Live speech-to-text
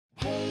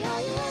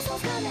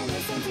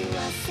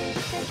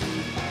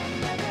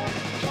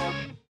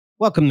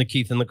Welcome to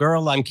Keith and the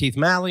Girl. I'm Keith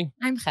Malley.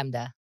 I'm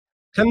Chemda.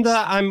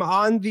 Chemda, I'm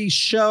on the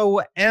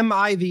show Am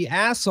I the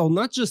Asshole?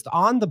 Not just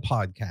on the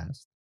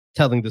podcast,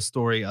 telling the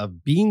story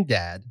of Being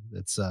Dad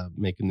that's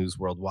making news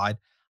worldwide.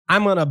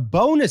 I'm on a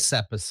bonus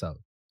episode.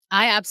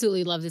 I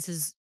absolutely love this. This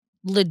is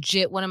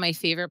legit one of my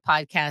favorite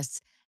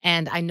podcasts.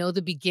 And I know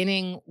the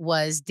beginning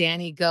was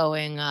Danny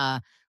going,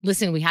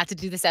 listen, we had to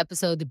do this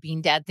episode. The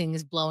Being Dad thing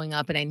is blowing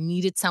up. And I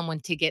needed someone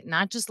to get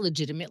not just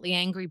legitimately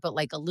angry, but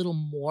like a little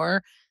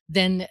more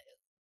than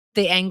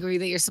the angry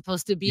that you're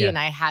supposed to be. Yeah. And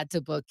I had to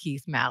book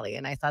Keith Malley.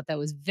 And I thought that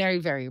was very,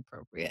 very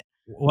appropriate.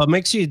 Well,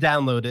 make sure you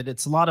download it.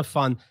 It's a lot of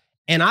fun.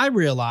 And I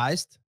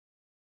realized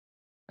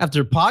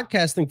after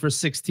podcasting for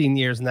 16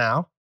 years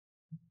now,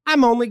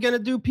 I'm only going to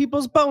do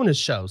people's bonus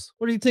shows.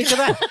 What do you think of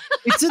that?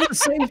 It's in the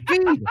same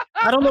feed.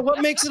 I don't know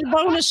what makes it a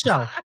bonus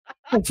show.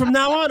 But from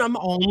now on, I'm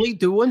only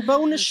doing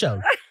bonus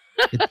shows.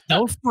 It's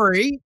still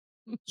free,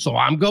 so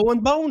I'm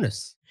going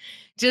bonus.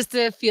 Just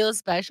to feel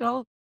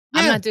special?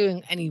 Yeah. I'm not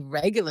doing any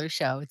regular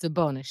show. It's a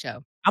bonus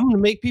show. I'm going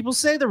to make people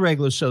say the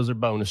regular shows are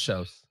bonus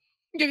shows.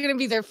 You're going to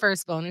be their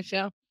first bonus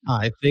show?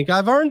 I think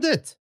I've earned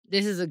it.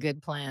 This is a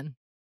good plan.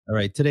 All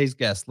right, today's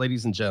guest,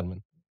 ladies and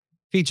gentlemen,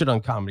 featured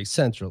on Comedy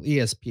Central,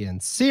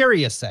 ESPN,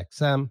 Sirius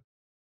XM,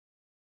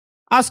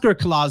 Oscar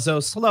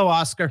Collazos. Hello,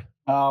 Oscar.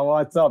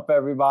 What's up,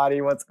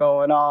 everybody? What's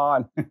going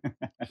on?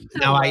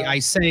 Now, I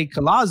say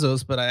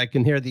Collazos, but I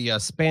can hear the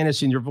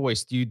Spanish in your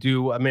voice. Do you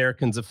do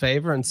Americans a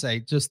favor and say,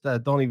 just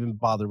don't even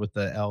bother with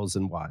the L's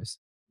and Y's?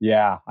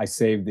 Yeah, I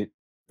saved it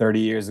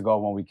 30 years ago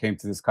when we came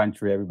to this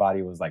country.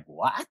 Everybody was like,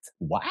 what?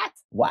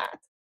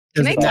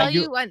 Can I tell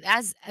you,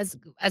 as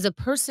a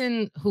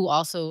person who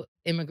also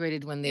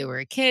immigrated when they were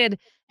a kid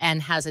and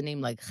has a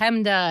name like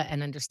Chemda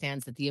and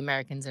understands that the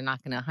Americans are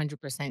not going to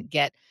 100%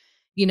 get,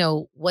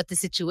 what the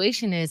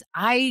situation is,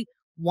 I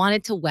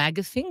wanted to wag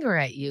a finger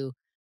at you.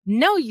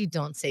 No, you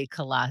don't say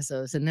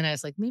Collazos. And then I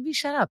was like, maybe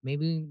shut up.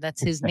 Maybe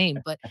that's his name.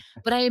 But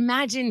I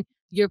imagine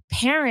your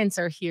parents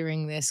are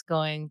hearing this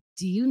going,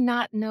 do you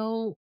not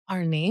know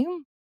our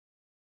name?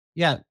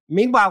 Yeah.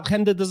 Meanwhile,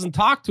 Chemda doesn't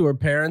talk to her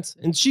parents,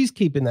 and she's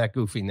keeping that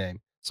goofy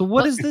name. So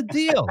what is the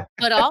deal?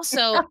 But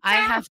also, I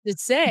have to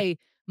say,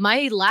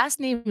 my last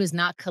name is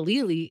not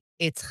Khalili,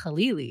 it's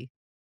Khalili.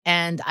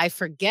 And I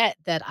forget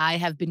that I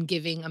have been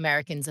giving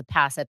Americans a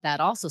pass at that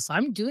also. So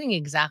I'm doing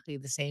exactly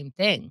the same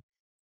thing.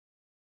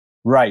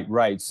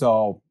 Right.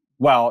 So,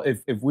 well,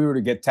 if we were to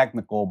get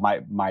technical,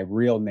 my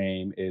real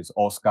name is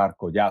Oscar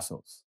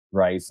Collazos,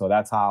 right? So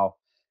that's how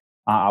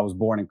I was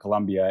born in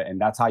Colombia, and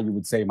that's how you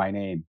would say my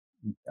name.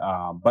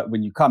 But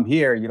when you come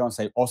here, you don't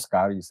say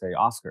Oscar, you say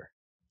Oscar.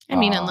 I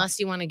mean, unless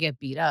you want to get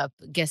beat up,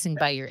 guessing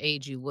by your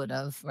age, you would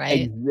have, right?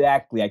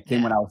 Exactly. I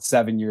came when I was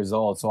 7 years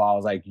old. So I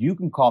was like, you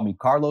can call me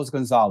Carlos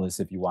Gonzalez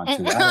if you want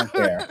to. I don't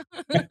care.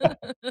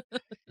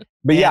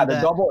 But yeah,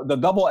 the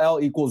double L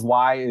equals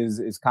Y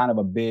is kind of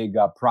a big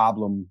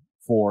problem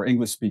for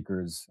English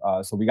speakers.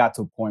 So we got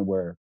to a point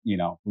where,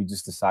 we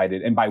just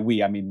decided, and by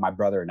we, I mean my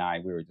brother and I,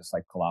 we were just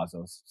like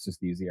Collazos. It's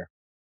just easier.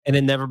 And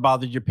it never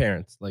bothered your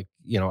parents? Like,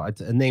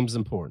 a name's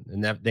important.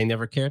 And they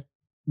never cared?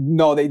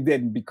 No, they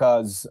didn't,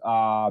 because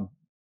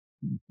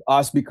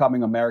us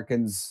becoming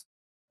Americans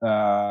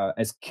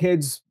as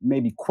kids,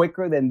 maybe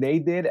quicker than they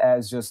did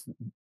as just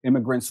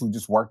immigrants who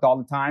just worked all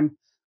the time.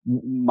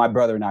 My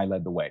brother and I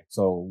led the way.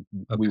 So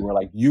we were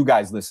like, you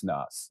guys listen to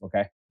us.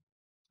 Okay.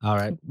 All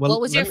right. Well,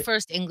 what was your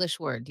first English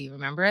word? Do you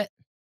remember it?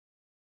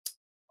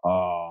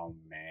 Oh,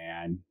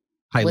 man.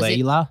 Hi,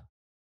 Layla?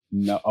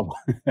 No.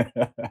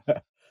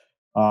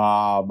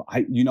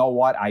 You know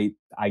what?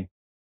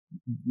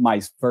 My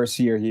first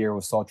year here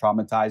was so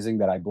traumatizing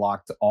that I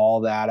blocked all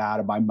that out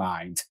of my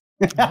mind.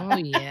 Oh,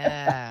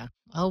 yeah.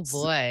 Oh,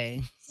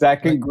 boy.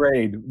 Second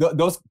grade.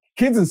 Those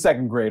kids in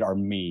second grade are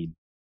mean.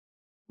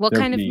 What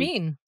kind of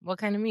mean? What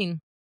kind of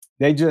mean?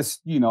 They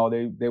just,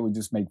 they would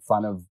just make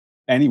fun of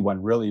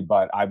anyone, really.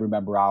 But I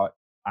remember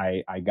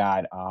I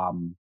got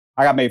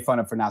made fun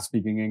of for not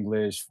speaking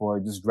English, for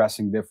just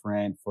dressing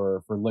different,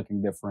 for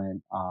looking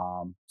different.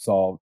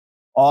 So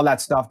all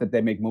that stuff that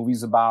they make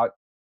movies about,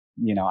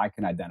 I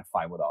can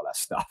identify with all that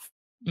stuff.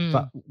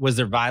 But was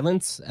there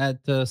violence at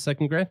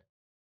second grade?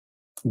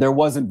 There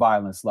wasn't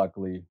violence,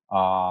 luckily.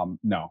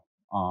 No.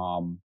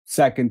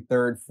 Second,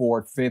 third,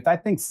 fourth, fifth. I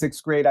think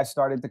sixth grade, I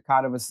started to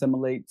kind of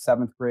assimilate.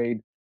 Seventh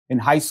grade. In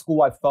high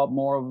school, I felt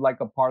more of like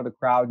a part of the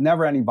crowd.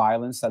 Never any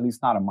violence, at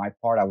least not on my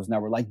part. I was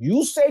never like,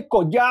 you say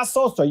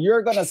collazo, so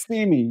you're going to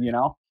see me,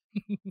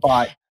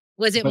 But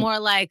was it more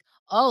like,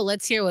 oh,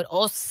 let's hear what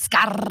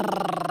Oscar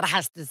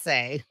has to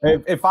say?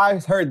 If I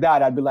heard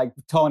that, I'd be like,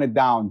 tone it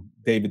down,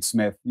 David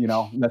Smith.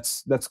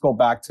 Let's go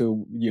back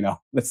to,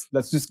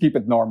 let's just keep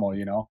it normal.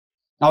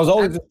 I was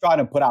always just trying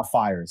to put out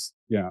fires.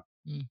 Yeah.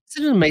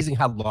 Isn't it amazing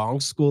how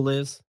long school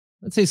is?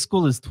 Let's say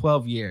school is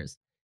 12 years.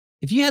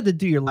 If you had to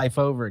do your life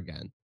over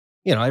again,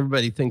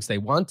 everybody thinks they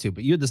want to,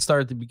 but you had to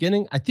start at the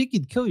beginning. I think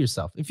you'd kill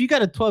yourself. If you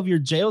got a 12-year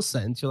jail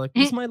sentence, you're like,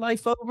 is my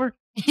life over?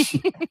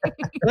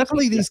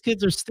 Luckily, these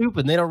kids are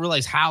stupid. They don't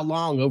realize how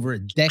long over a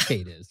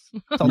decade is.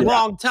 It's a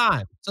long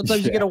time.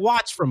 Sometimes you get a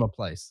watch from a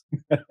place.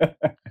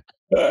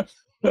 Of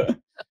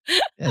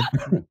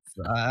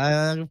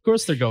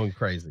course, they're going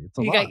crazy. It's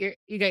a lot.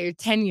 You got your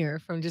tenure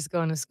from just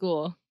going to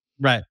school.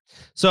 Right.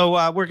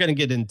 So we're going to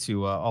get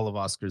into all of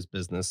Oscar's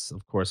business,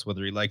 of course,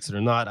 whether he likes it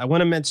or not. I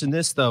want to mention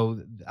this,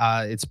 though.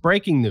 It's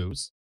breaking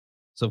news.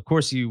 So, of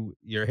course,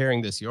 you're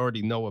hearing this. You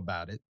already know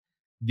about it.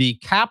 The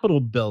Capitol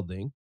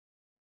building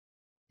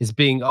is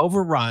being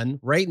overrun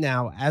right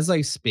now as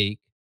I speak.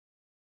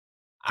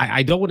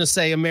 I don't want to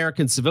say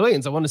American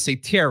civilians. I want to say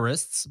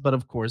terrorists. But,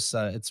 of course,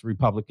 it's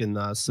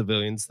Republican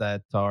civilians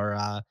that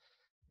are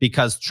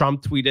because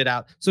Trump tweeted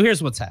out. So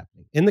here's what's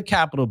happening. In the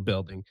Capitol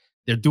building,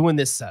 they're doing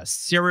this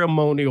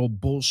ceremonial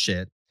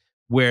bullshit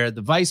where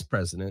the Vice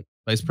President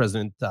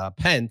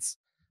Pence,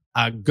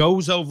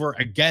 goes over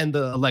again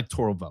the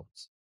electoral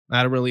votes.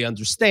 I don't really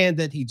understand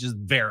it. He just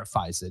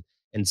verifies it.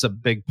 And it's a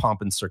big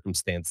pomp and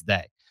circumstance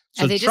day.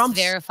 So Are they just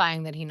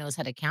verifying that he knows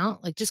how to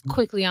count? Like, just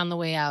quickly on the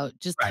way out,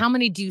 just how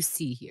many do you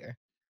see here?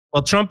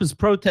 Well, Trump is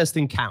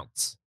protesting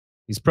counts.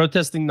 He's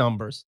protesting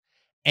numbers.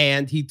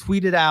 And he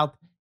tweeted out,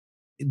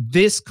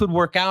 this could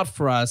work out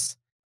for us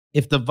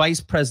if the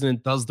vice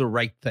president does the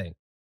right thing.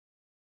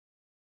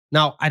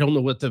 Now, I don't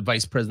know what the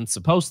vice president's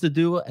supposed to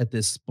do at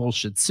this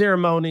bullshit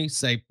ceremony.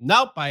 Say,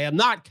 nope, I am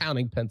not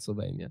counting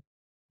Pennsylvania.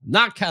 I'm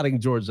not counting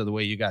Georgia the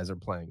way you guys are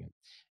playing it.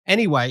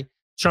 Anyway,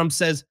 Trump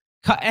says,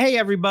 hey,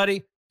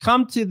 everybody,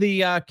 come to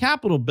the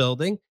Capitol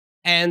building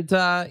and,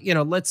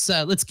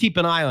 let's keep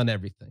an eye on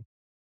everything,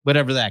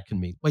 whatever that can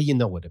mean. Well, you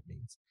know what it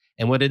means.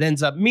 And what it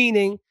ends up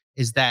meaning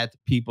is that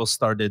people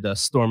started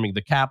storming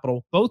the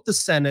Capitol, both the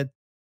Senate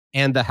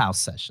and the House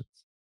sessions.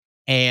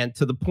 And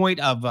to the point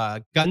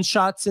of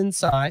gunshots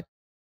inside,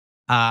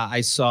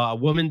 I saw a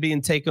woman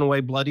being taken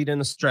away, bloodied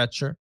in a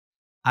stretcher.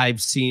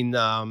 I've seen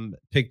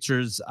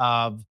pictures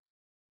of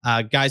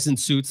guys in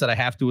suits that I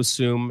have to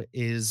assume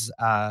is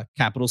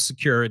Capitol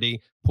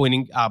security,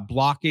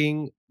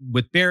 blocking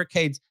with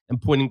barricades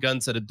and pointing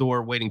guns at a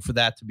door, waiting for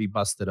that to be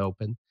busted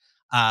open.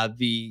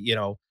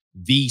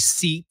 The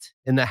seat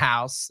in the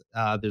House,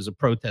 there's a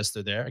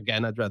protester there.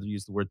 Again, I'd rather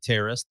use the word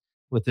terrorist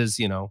with his,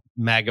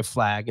 MAGA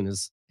flag and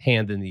his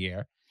hand in the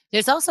air.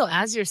 There's also,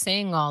 as you're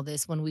saying all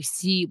this, when we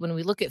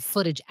look at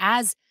footage,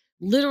 as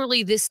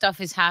literally this stuff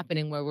is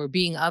happening where we're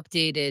being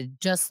updated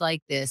just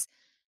like this,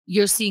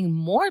 you're seeing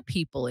more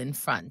people in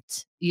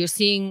front. You're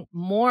seeing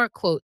more,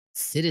 quote,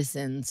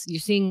 citizens.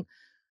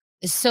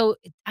 So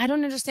I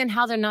don't understand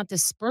how they're not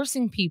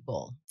dispersing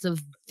people. It's a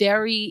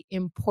very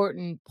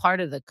important part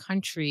of the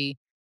country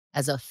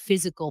as a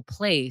physical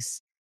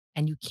place,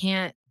 and you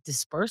can't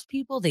disperse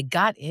people. They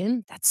got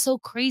in. That's so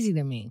crazy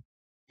to me.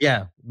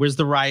 Yeah. Where's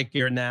the riot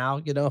gear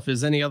now? If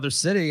there's any other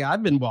city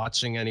I've been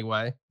watching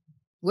anyway.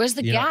 Where's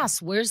the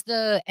gas? Where's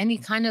any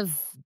kind of,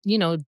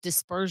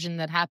 dispersion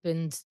that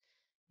happened,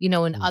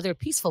 in other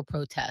peaceful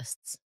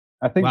protests?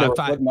 I think they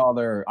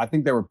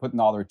were putting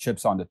all their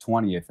chips on the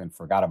 20th and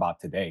forgot about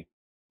today.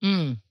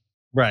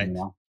 Right.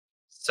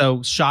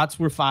 So shots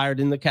were fired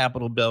in the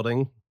Capitol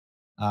building.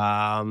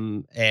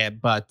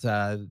 But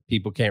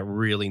people can't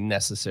really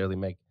necessarily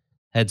make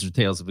heads or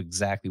tails of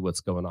exactly what's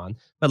going on.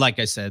 But like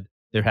I said,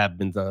 there have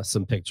been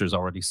some pictures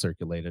already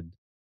circulated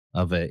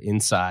of it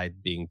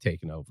inside being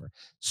taken over.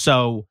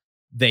 So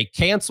they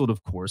canceled,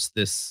 of course,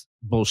 this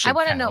bullshit. I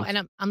want to know,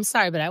 and I'm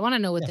sorry, but I want to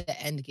know what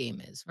the end game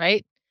is,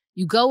 right?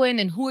 You go in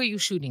and who are you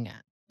shooting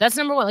at? That's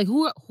number one. Like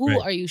who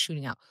are you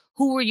shooting at?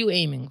 Who were you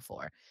aiming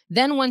for?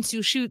 Then once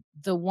you shoot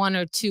the 1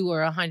 or 2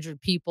 or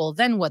 100 people,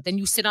 then what? Then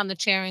you sit on the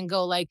chair and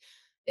go like,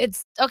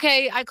 it's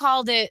okay, I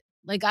called it.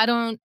 Like,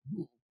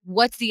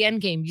 what's the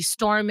end game? You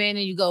storm in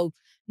and you go,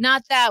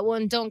 not that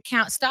one, don't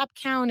count, stop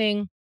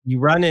counting. You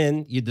run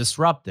in, you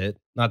disrupt it,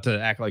 not to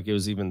act like it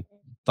was even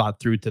thought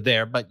through to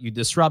there, but you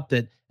disrupt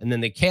it and then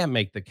they can't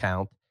make the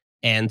count.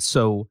 And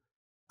so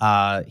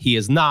he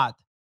is not,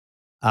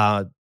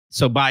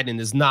 so Biden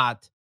is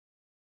not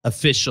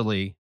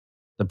officially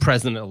the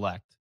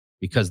president-elect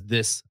because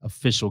this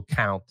official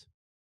count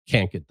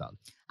can't get done.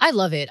 I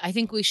love it. I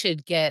think we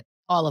should get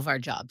all of our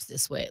jobs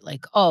this way.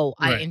 Like,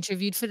 I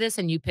interviewed for this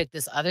and you picked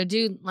this other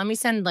dude. Let me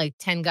send like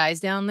 10 guys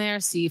down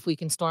there, see if we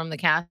can storm the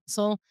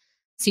castle,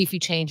 see if you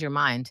change your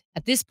mind.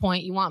 At this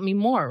point, you want me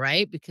more,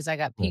 right? Because I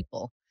got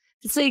people.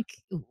 It's like,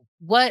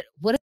 what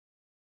is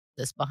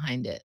this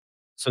behind it?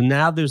 So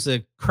now there's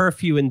a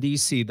curfew in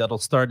DC that'll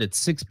start at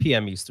 6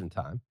 p.m. Eastern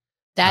time.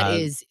 That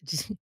is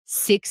just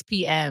 6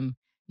 p.m.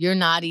 You're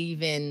not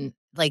even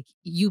like,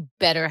 you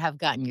better have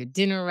gotten your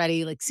dinner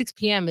ready. Like 6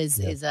 p.m.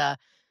 is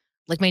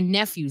like my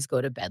nephews go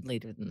to bed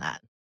later than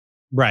that.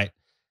 Right.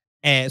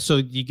 And so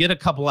you get a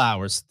couple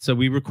hours. So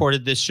we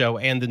recorded this show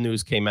and the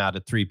news came out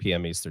at 3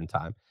 p.m. Eastern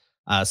time.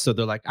 So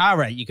they're like, all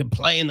right, you can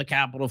play in the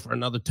Capitol for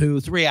another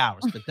 2-3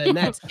 hours, but then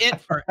that's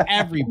it for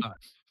everybody.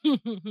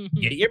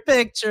 Get your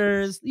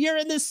pictures. You're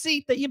in the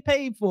seat that you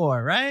paid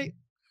for, right?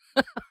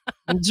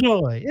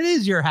 Enjoy. It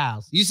is your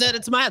house. You said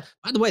it's my house.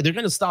 By the way, they're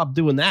going to stop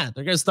doing that.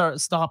 They're going to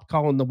stop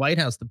calling the White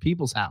House the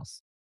people's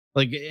house.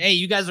 Like, hey,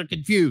 you guys are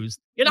confused.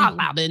 You're not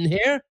allowed in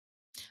here.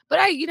 But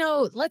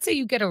let's say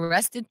you get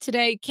arrested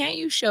today. Can't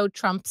you show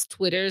Trump's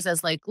Twitters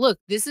as like, look,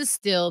 this is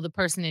still the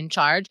person in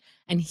charge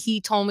and he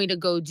told me to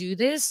go do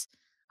this?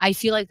 I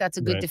feel like that's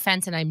a good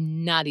defense, and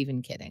I'm not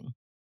even kidding.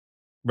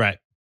 Right.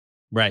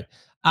 Right.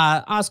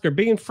 Oscar,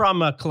 being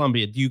from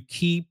Colombia, do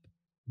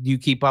you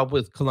keep up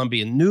with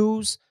Colombian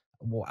news?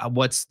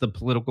 What's the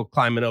political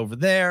climate over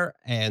there?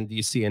 And do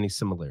you see any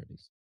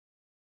similarities?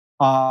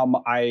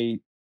 I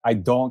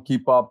don't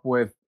keep up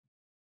with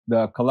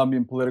the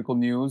Colombian political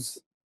news.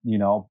 You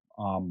know,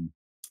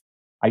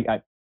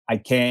 I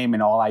came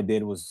and all I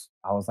did was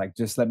I was like,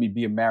 just let me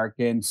be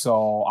American.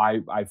 So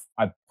I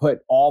put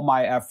all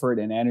my effort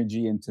and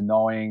energy into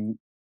knowing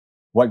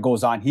what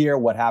goes on here,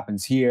 what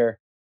happens here.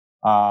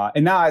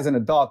 And now as an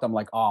adult, I'm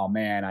like, oh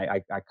man,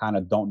 I kind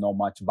of don't know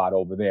much about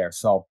over there.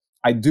 So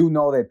I do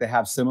know that they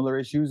have similar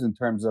issues in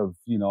terms of,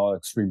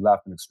 extreme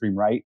left and extreme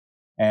right.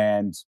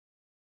 And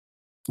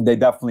they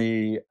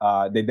definitely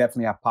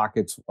have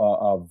pockets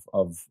of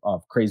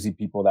crazy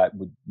people that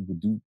would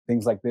do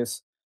things like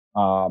this.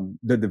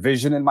 The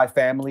division in my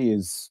family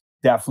is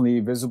definitely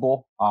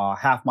visible.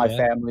 Half my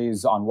family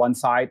is on one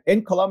side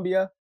in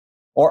Colombia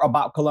or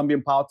about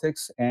Colombian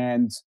politics,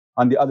 and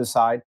on the other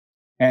side.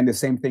 And the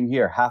same thing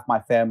here. Half my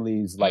family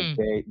is like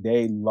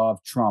they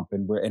love Trump,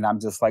 and I'm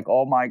just like,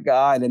 oh my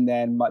god. And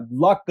then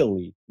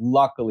luckily,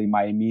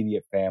 my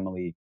immediate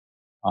family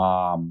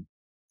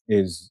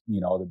is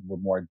we're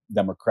more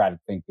democratic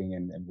thinking,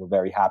 and we're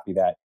very happy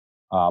that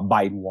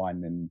Biden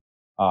won. And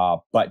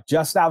but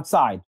just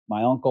outside,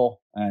 my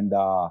uncle and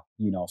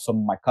some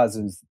of my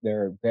cousins,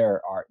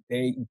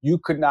 you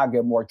could not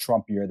get more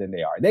Trumpier than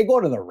they are. They go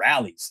to the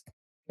rallies.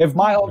 If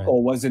my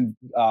uncle was in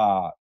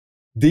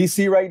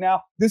DC right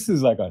now, this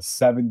is like a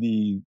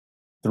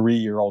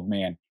 73-year-old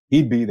man.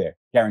 He'd be there,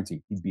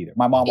 guaranteed. He'd be there.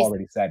 My mom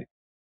already said it.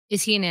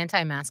 Is he an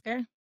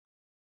anti-masker?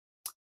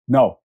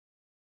 No,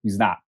 he's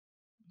not.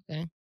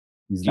 Okay.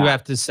 You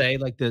have to say,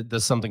 like,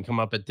 does something come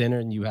up at dinner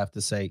and you have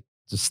to say,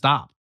 just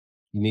stop.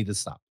 You need to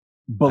stop.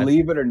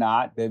 Believe it or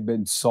not, there've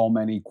been so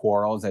many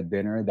quarrels at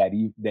dinner that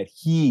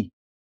he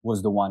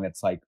was the one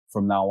that's like,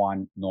 from now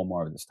on, no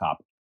more of this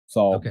topic.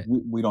 So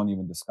we don't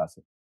even discuss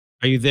it.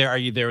 Are you there? Are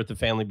you there with the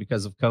family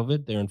because of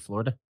COVID? They're in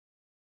Florida?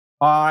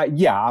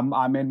 Yeah,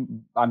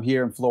 I'm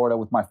here in Florida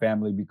with my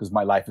family because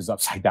my life is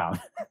upside down.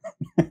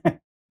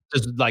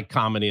 Just like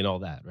comedy and all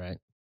that, right?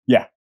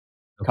 Yeah.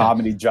 Okay.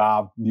 Comedy,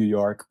 job, New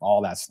York,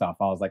 all that stuff.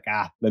 I was like,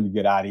 let me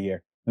get out of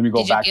here. Let me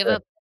go back there.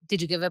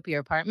 Did you give up your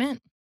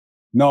apartment?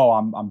 No,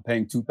 I'm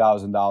paying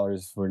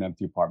 $2,000 for an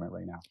empty apartment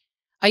right now.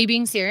 Are you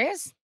being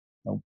serious?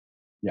 Nope.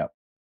 Yep.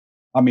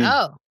 I mean,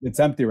 it's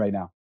empty right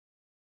now.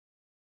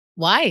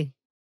 Why?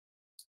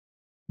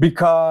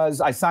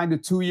 Because I signed a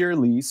 2-year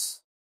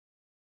lease.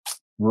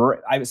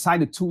 I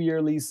signed a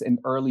 2-year lease in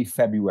early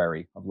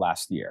February of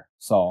last year.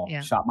 So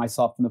shot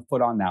myself in the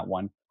foot on that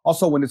one.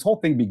 Also, when this whole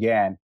thing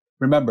began,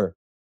 remember,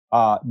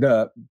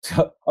 the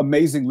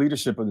amazing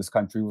leadership of this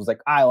country was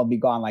like, I'll be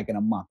gone like in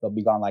a month. They'll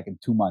be gone like in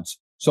 2 months.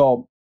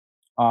 So,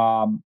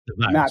 not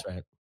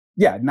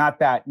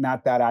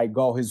that I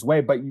go his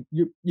way, but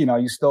you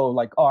still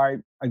like, all right,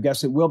 I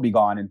guess it will be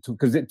gone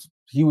because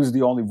he was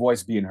the only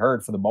voice being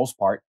heard for the most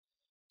part.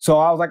 So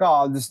I was like,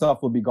 oh, this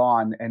stuff will be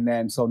gone. And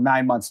then so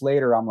 9 months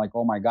later, I'm like,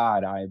 oh my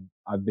God,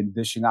 I've been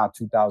dishing out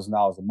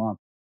 $2,000 a month.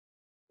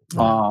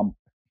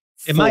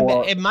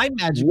 It might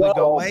magically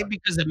go away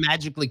because it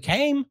magically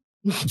came.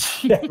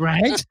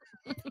 Right?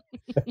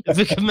 If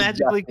it can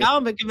magically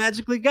come, it can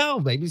magically go.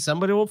 Maybe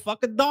somebody will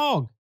fuck a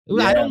dog.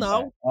 I don't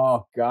know. Man.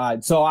 Oh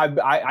God. So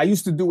I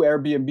used to do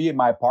Airbnb in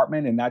my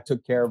apartment, and that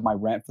took care of my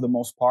rent for the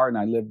most part. And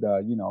I lived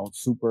a,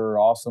 super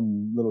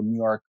awesome little New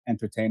York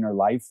entertainer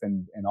life,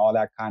 and all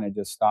that kind of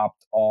just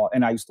stopped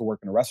and I used to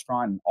work in a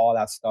restaurant, and all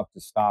that stuff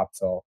just stopped.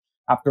 So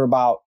after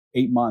about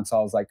 8 months, I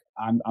was like,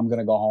 I'm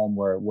gonna go home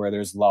where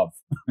there's love.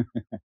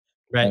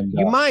 Right. And,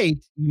 you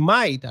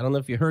might, I don't know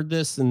if you heard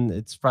this, and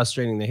it's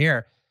frustrating to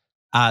hear,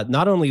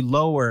 not only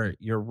lower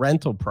your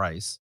rental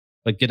price,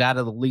 but get out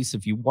of the lease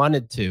if you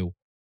wanted to.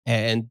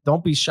 And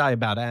don't be shy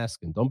about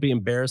asking. Don't be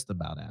embarrassed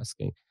about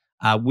asking.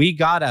 We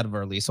got out of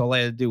our lease. All I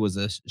had to do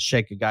was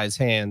shake a guy's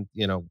hand,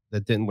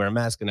 that didn't wear a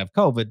mask and have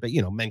COVID. But,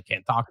 men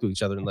can't talk to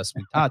each other unless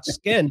we touch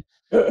skin.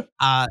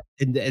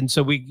 And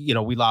so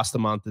we lost a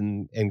month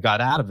and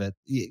got out of it.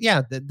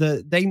 Yeah,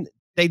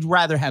 they'd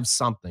rather have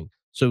something.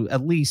 So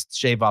at least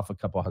shave off a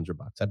couple $100.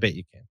 I bet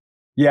you can.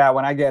 Yeah,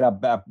 when I get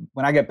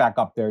back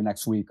up there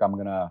next week, I'm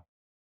gonna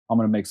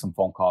make some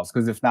phone calls,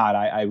 because if not,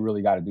 I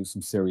really got to do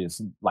some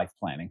serious life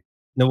planning.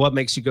 Now, what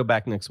makes you go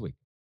back next week?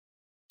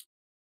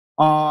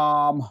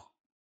 The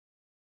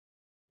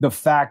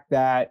fact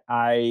that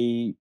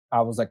I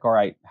was like, all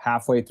right,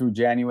 halfway through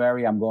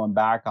January, I'm going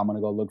back. I'm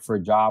gonna go look for a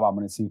job. I'm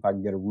gonna see if I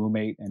can get a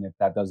roommate, and if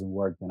that doesn't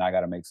work, then I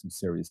got to make some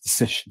serious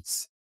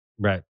decisions.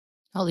 Right.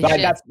 Holy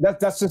shit.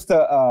 That's just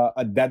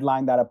a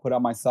deadline that I put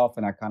on myself,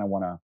 and I kind of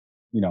want to,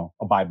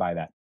 abide by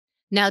that.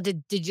 Now,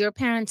 did your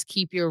parents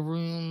keep your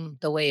room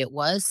the way it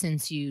was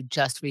since you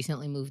just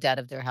recently moved out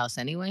of their house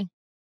anyway?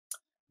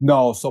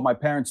 No, so my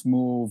parents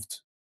moved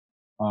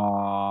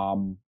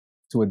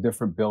to a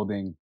different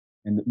building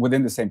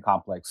within the same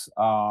complex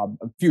a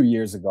few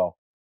years ago.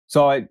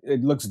 So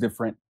it looks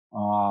different.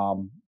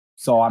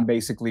 So I'm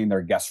basically in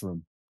their guest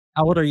room.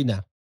 How old are you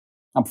now?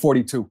 I'm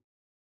 42.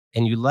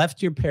 And you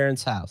left your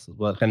parents' house,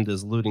 what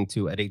Hemda's alluding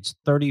to, at age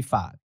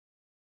 35.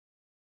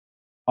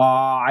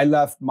 I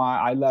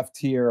left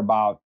here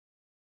about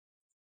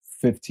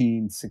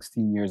 15,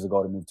 16 years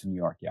ago to move to New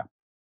York. Yeah.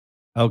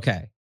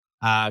 Okay.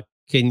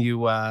 Can you,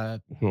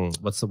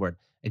 what's the word?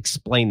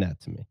 Explain that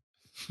to me.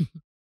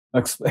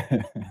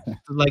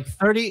 Like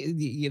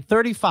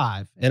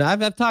 35. And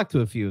I've talked to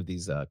a few of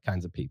these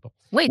kinds of people.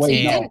 Wait, so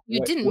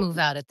you didn't move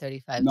out at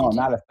 35? No,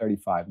 not at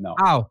 35. No.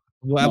 Oh,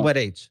 No. what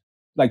age?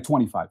 Like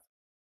 25.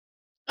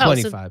 Oh,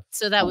 25.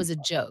 So that was a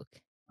joke.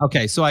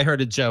 Okay, so I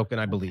heard a joke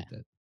and I believed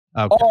it.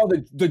 Okay. Oh,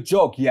 the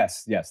joke.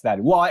 Yes, that.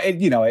 Well,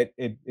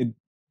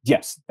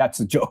 yes, that's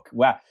a joke.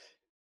 Well,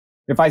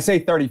 if I say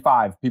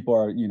 35, people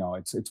are,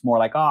 it's more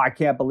like, oh, I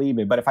can't believe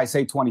it. But if I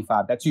say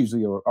 25, that's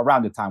usually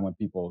around the time when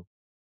people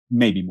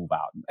maybe move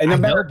out. And I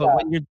know, but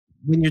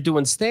when you're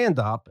doing stand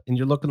up and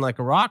you're looking like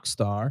a rock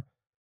star,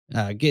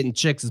 getting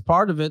chicks is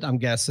part of it. I'm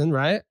guessing,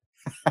 right?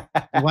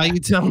 Why are you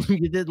telling them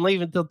you didn't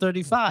leave until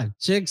 35?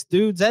 Chicks,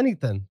 dudes,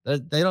 anything.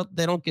 They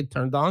don't get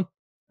turned on.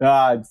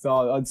 It's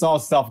all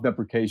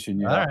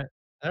self-deprecation. All right.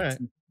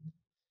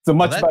 It's a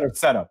much better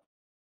setup.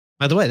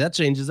 By the way, that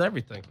changes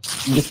everything.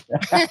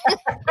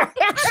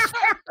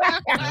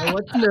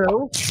 What's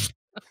new?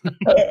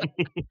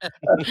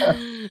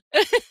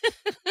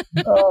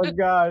 Oh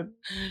God.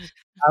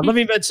 Let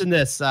me mention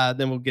this.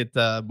 Then we'll get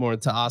more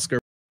into Oscar.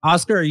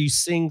 Oscar, are you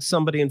seeing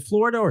somebody in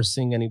Florida or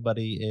seeing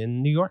anybody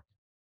in New York?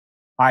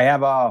 I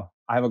have a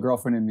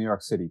girlfriend in New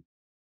York City.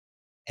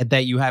 And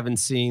that you haven't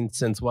seen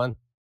since when?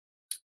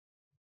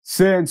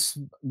 Since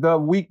the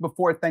week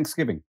before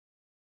Thanksgiving.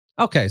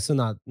 Okay, so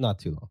not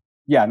too long.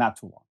 Yeah, not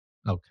too long.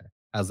 Okay.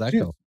 How's that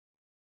go?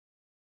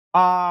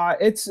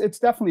 It's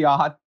definitely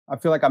odd. I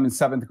feel like I'm in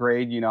 7th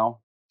grade,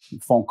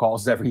 phone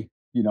calls every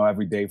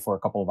day for a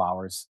couple of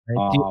hours.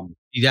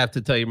 You have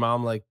to tell your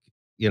mom, like,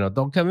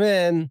 don't come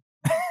in.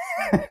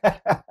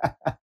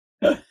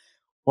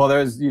 Well,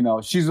 there's,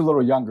 she's a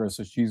little younger,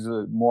 so she's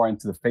more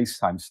into the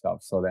FaceTime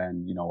stuff. So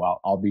then,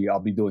 I'll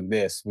be doing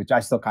this, which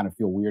I still kind of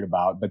feel weird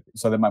about. But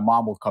so then my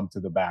mom will come to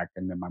the back,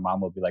 and then my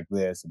mom will be like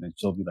this, and then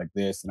she'll be like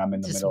this, and I'm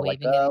in the middle, like,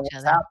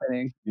 what's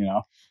happening?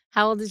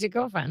 How old is your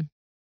girlfriend?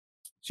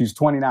 She's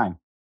 29.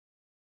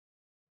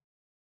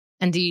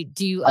 And do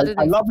you? I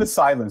love the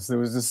silence. There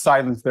was just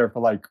silence there for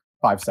like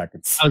 5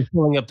 seconds. I was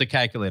pulling up the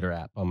calculator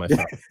app on my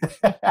phone.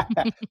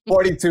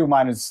 42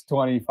 minus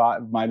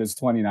 25 minus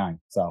 29.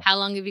 So how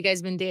long have you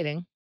guys been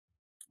dating?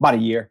 About a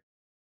year.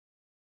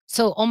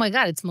 So, oh my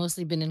God, it's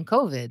mostly been in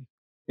COVID.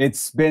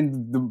 It's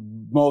been the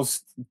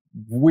most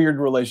weird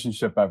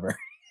relationship ever.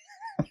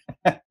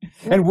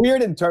 And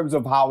weird in terms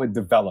of how it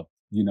developed,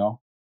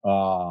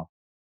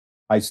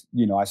 I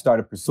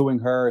started pursuing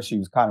her. She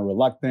was kind of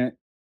reluctant.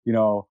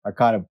 I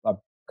kind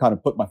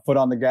of put my foot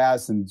on the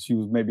gas, and she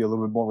was maybe a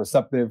little bit more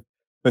receptive,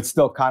 but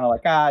still kind of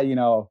like, I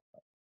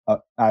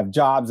have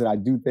jobs and I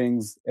do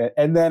things.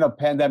 And then a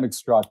pandemic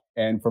struck,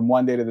 and from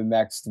one day to the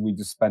next, we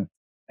just spent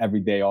every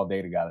day, all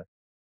day together.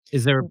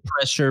 Is there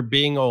pressure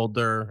being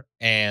older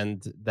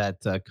and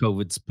that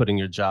COVID's putting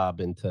your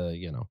job into,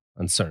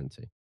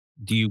 uncertainty?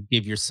 Do you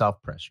give yourself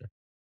pressure?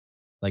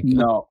 Like,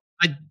 no,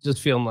 I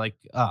just feeling like,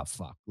 oh,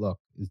 fuck, look,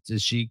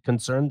 is she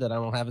concerned that I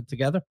don't have it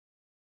together?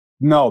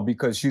 No,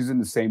 because she's in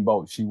the same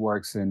boat. She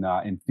works in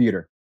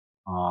theater.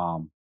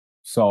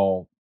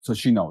 So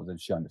she knows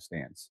and she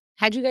understands.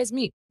 How'd you guys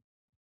meet?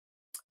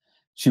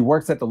 She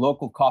works at the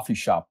local coffee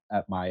shop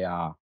at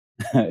my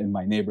in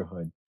my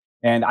neighborhood.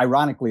 And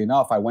ironically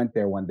enough, I went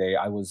there one day.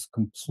 I was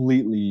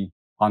completely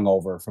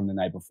hungover from the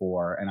night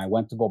before, and I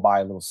went to go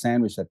buy a little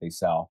sandwich that they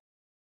sell.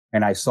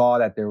 And I saw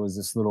that there was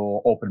this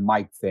little open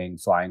mic thing,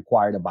 so I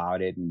inquired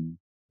about it, and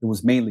it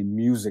was mainly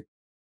music.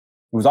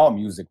 It was all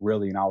music,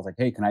 really. And I was like,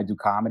 hey, can I do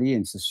comedy?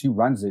 And so she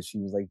runs it. She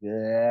was like,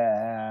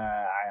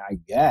 yeah, I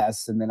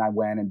guess. And then I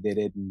went and did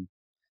it. And,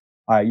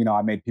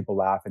 I made people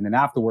laugh. And then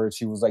afterwards,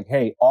 she was like,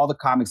 hey, all the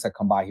comics that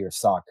come by here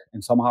suck.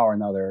 And somehow or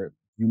another,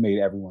 you made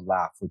everyone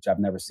laugh, which I've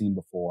never seen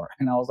before.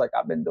 And I was like,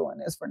 I've been doing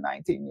this for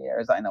 19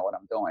 years. I know what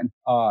I'm doing.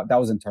 That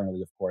was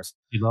internally, of course.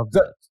 You love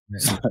that.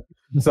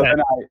 So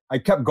then I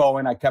kept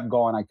going.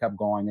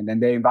 And then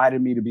they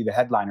invited me to be the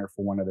headliner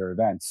for one of their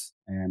events.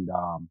 And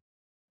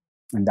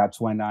that's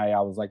when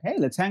I was like, hey,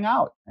 let's hang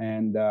out.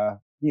 And,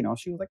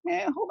 she was like,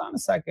 man, hold on a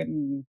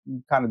second,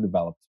 and kind of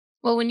developed.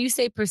 Well, when you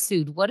say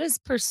pursued, what does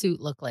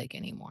pursuit look like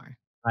anymore?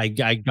 I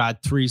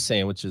got 3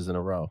 sandwiches in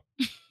a row.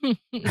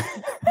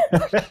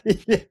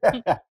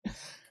 Yeah.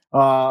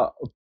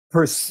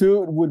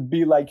 Pursuit would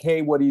be like,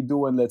 hey, what are you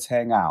doing? Let's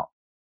hang out.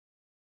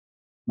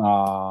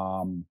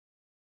 And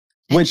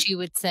she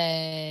would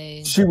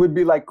say, she would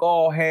be like,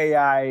 oh, hey,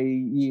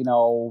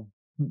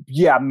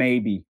 yeah,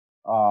 maybe.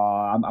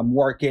 I'm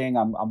working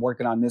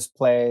on this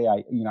play.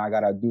 I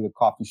got to do the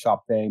coffee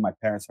shop thing. My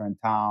parents are in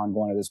town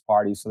going to this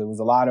party. So there was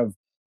a lot of,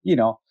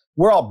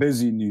 we're all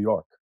busy in New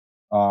York.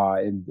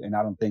 And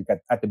I don't think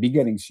at the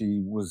beginning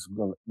she was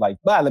like,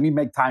 well, let me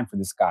make time for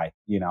this guy,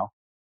 you know?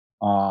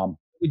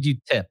 Would you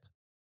tip?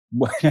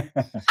 You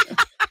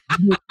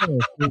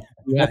don't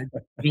want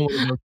to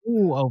go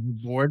too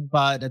overboard,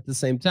 but at the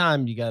same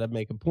time, you got to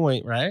make a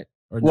point, right?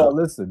 Or Well, no?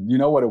 listen, you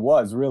know what it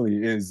was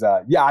really is,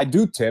 yeah, I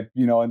do tip,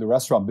 you know, in the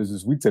restaurant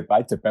business,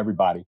 I tip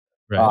everybody.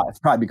 Right. It's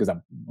probably because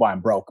why I'm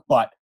broke,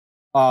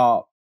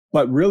 uh,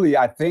 but really,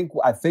 I think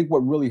what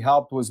really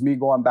helped was me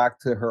going back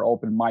to her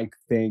open mic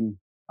thing,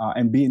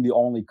 and being the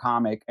only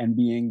comic and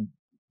being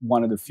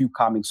one of the few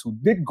comics who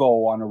did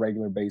go on a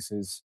regular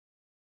basis,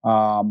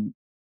 um,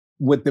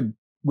 with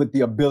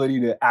the ability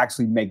to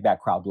actually make that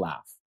crowd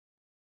laugh.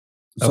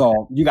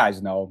 So you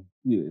guys know,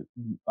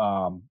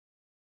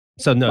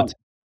 So no,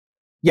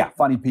 yeah,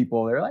 funny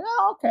people. They're like,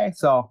 oh, okay.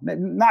 So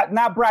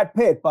not Brad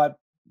Pitt, but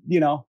you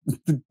know,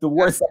 the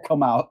words that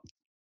come out.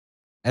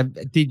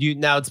 did you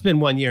now? It's been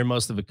 1 year,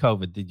 most of it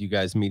COVID. Did you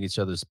guys meet each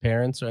other's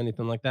parents or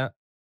anything like that?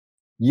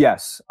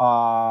 Yes.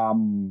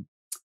 Well,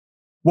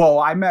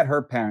 I met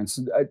her parents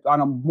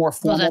on a more Well,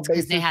 formal that's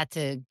because basis. they had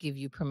to give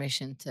you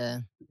permission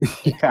to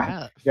take her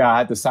Yeah, out. yeah, I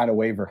had to sign a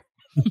waiver.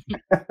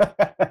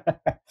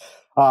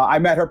 I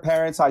met her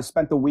parents. I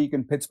spent the week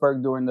in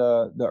Pittsburgh during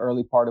the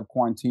early part of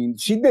quarantine.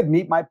 She did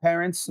meet my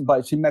parents,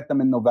 but she met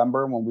them in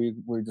November when we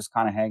were just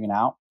kind of hanging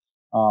out.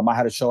 I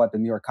had a show at the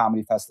New York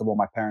Comedy Festival.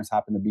 My parents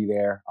happened to be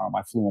there.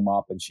 I flew them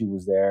up, and she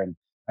was there, and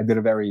I did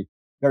a very,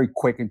 very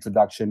quick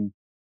introduction.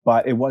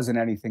 But it wasn't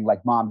anything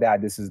like, "Mom,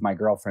 Dad, this is my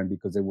girlfriend,"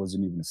 because it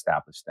wasn't even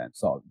established then.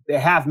 So they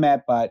have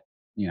met, but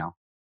you know,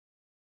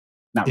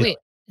 not really.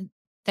 Wait,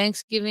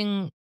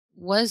 Thanksgiving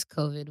was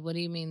COVID. What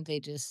do you mean they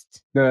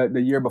just? The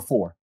year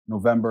before,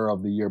 November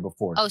of the year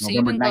before, Oh, so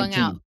you've November been going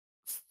out 19.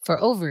 for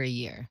over a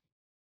year.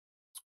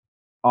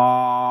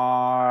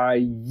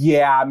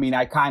 Yeah, I mean,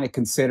 I kind of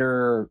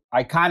consider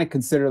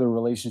the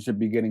relationship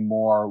beginning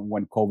more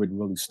when COVID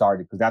really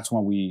started, because that's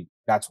when we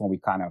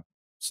kind of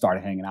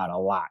started hanging out a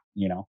lot,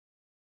 you know.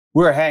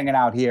 We were hanging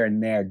out here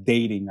and there,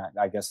 dating,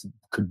 I guess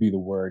could be the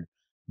word,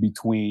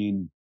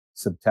 between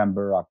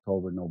September,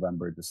 October,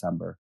 November,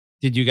 December.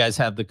 Did you guys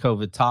have the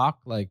COVID talk?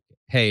 Like,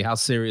 hey, how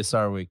serious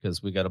are we?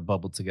 Because we got to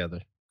bubble together.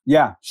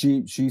 Yeah,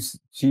 she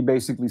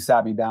basically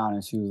sat me down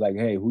and she was like,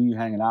 "Hey, who you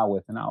hanging out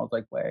with?" And I was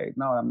like, "Wait,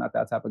 no, I'm not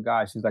that type of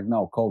guy." She's like,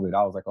 "No, COVID."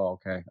 I was like, "Oh,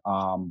 okay."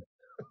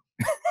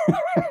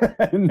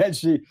 And then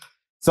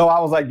so I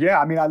was like, "Yeah,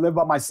 I mean, I live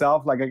by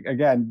myself." Like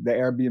again, the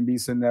Airbnb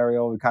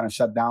scenario kind of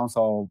shut down,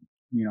 so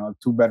you know,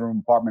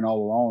 2-bedroom apartment all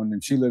alone,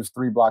 and she lives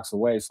 3 blocks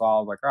away. So I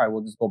was like, "All right,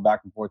 we'll just go back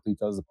and forth to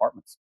each other's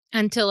apartments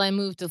Until I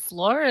moved to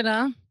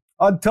Florida.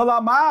 until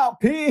I'm out."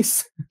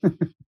 Peace.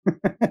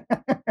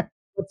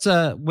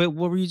 What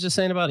were you just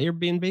saying about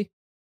Airbnb?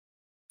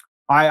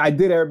 I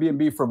did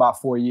Airbnb for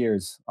about 4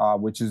 years,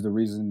 which is the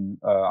reason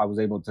I was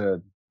able to,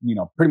 you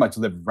know, pretty much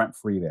live rent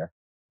free there.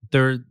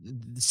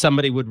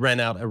 Somebody would rent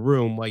out a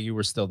room while you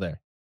were still there.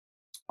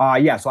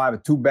 Yeah, so I have a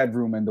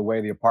 2-bedroom, and the way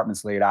the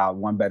apartment's laid out,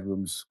 1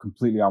 bedroom's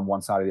completely on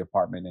one side of the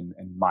apartment,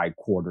 and my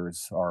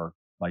quarters are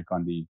like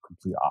on the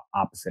complete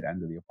opposite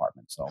end of the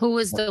apartment. So, Who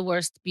was the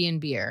worst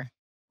B&B'er?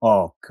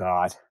 oh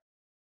God,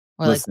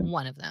 Or listen, like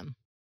one of them?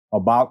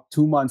 about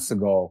 2 months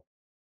ago,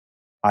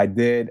 I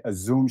did a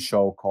Zoom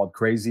show called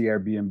Crazy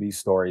Airbnb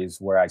Stories,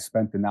 where I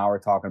spent an hour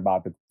talking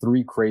about the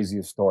 3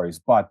 craziest stories.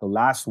 But the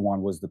last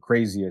one was the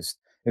craziest.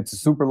 It's a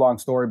super long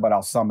story, but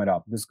I'll sum it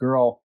up. This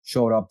girl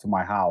showed up to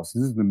my house.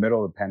 This is the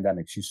middle of the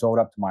pandemic. She showed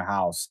up to my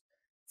house,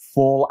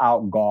 full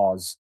out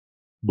gauze,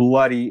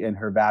 bloody in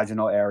her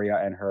vaginal area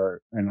and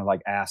her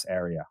like ass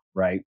area,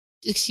 right?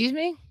 Excuse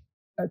me?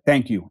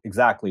 Thank you.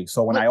 Exactly.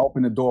 So when What? I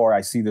open the door,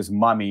 I see this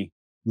mummy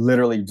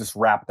literally just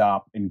wrapped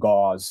up in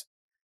gauze,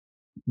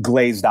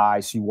 glazed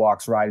eyes. She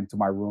walks right into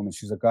my room and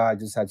she's like, "Oh, I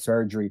just had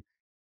surgery."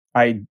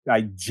 I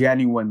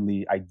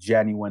genuinely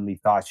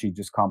thought she'd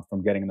just come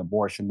from getting an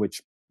abortion,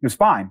 which is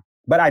fine,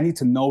 but I need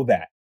to know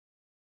that.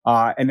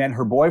 And then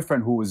her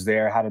boyfriend, who was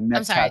there, had a neck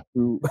I'm sorry.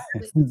 tattoo.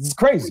 It's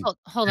crazy.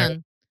 Hold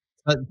on.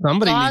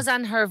 Somebody Gauze needs,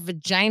 on her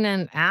vagina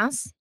and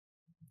ass?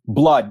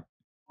 Blood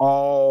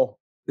all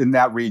in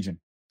that region.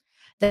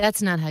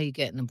 That's not how you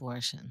get an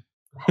abortion.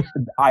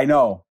 I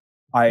know.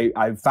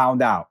 I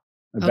found out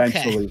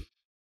eventually. Okay.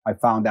 I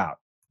found out.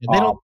 they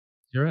don't.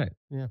 You're right.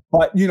 Yeah.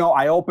 But you know,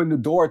 I opened the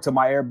door to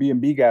my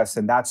Airbnb guest,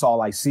 and that's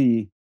all I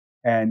see.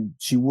 And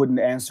she wouldn't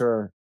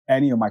answer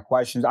any of my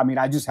questions. I mean,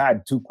 I just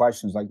had 2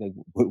 questions, like,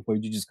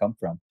 where'd you just come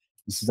from?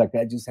 And she's like,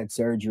 "I just had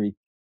surgery."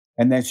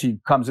 And then she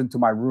comes into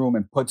my room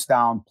and puts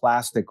down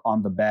plastic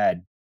on the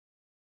bed.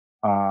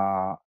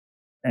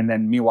 And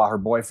then meanwhile, her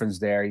boyfriend's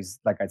there. He's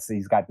like I said,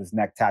 he's got this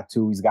neck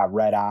tattoo. He's got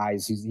red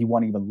eyes. He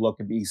won't even look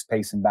at me. He's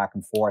pacing back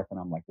and forth. And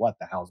I'm like, what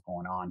the hell's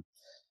going on?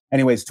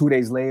 Anyways, 2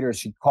 days later,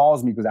 she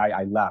calls me because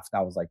I left.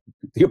 I was like,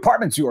 "The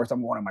apartment's yours.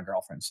 I'm going to my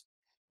girlfriend's."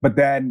 But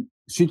then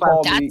she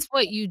called me. That's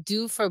what you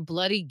do for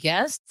bloody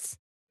guests?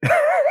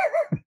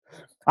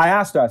 I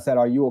asked her, I said,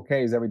 "Are you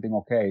okay? Is everything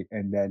okay?"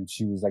 And then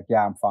she was like,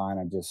 "Yeah, I'm fine.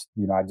 I just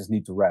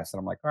need to rest." And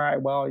I'm like, "All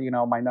right, well, you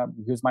know,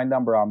 here's my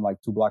number. I'm like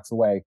 2 blocks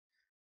away."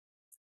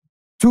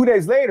 2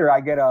 days later,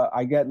 I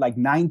get like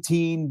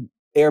 19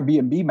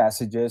 Airbnb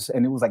messages,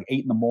 and it was like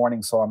 8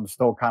 a.m. So I'm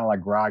still kind of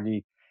like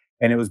groggy.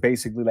 And it was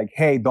basically like,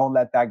 hey, don't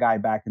let that guy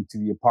back into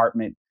the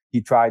apartment.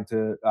 He tried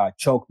to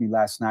choke me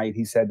last night.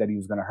 He said that he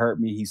was going to hurt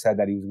me. He said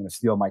that he was going to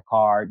steal my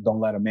car. Don't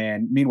let him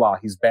in. Meanwhile,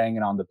 he's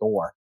banging on the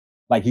door.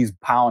 Like he's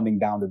pounding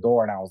down the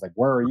door. And I was like,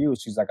 where are you?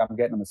 She's like, I'm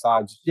getting a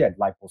massage. She had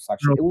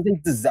liposuction. It was a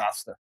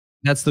disaster.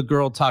 That's the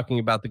girl talking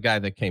about the guy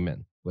that came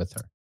in with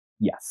her.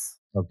 Yes.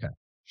 Okay.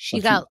 She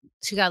got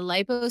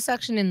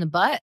liposuction in the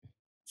butt.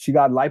 She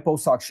got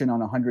liposuction on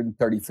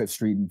 135th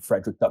Street and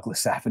Frederick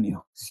Douglass Avenue.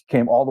 She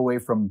came all the way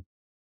from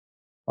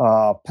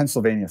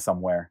Pennsylvania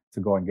somewhere to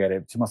go and get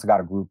it. She must have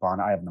got a Groupon.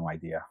 I have no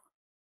idea.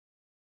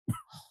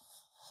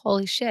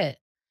 Holy shit.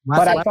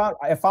 But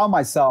I found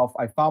myself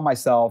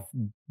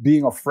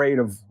being afraid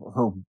of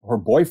her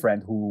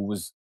boyfriend, who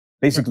was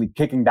basically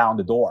kicking down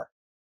the door.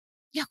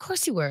 Yeah, of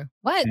course you were.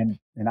 What?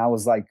 And I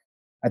was like,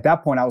 at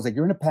that point, I was like,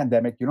 you're in a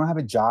pandemic. You don't have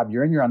a job.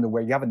 You're in your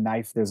underwear. You have a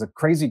knife. There's a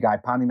crazy guy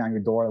pounding on your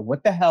door.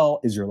 What the hell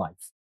is your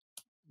life?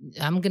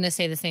 I'm going to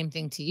say the same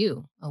thing to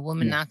you. A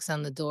woman knocks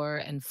on the door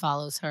and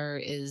follows her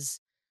is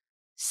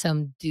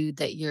some dude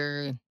that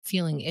you're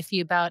feeling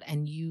iffy about,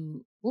 and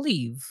you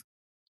leave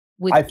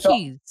with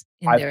keys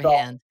in their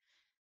hand.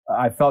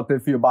 I felt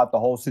iffy about the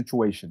whole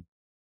situation.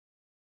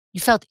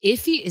 You felt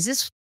iffy? Is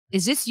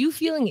this you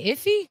feeling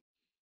iffy?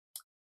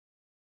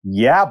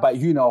 Yeah, but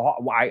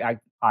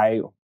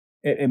I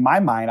in my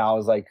mind, I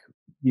was like,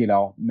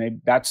 maybe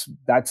that's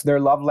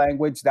their love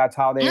language. That's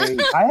how they. I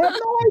have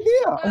no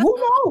idea. Who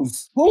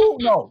knows? Who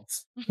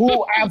knows?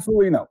 Who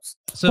absolutely knows?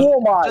 So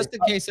who am I? Just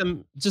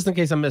in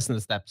case I'm missing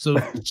a step. So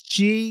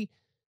she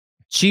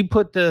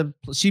put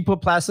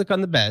plastic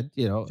on the bed,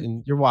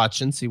 and you're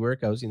watching, see where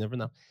it goes. You never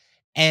know.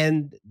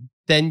 And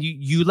then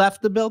you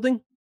left the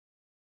building.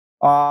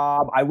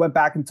 I went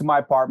back into my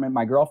apartment.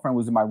 My girlfriend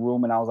was in my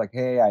room, and I was like,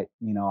 hey, I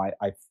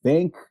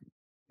think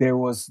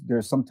there's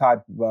some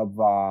type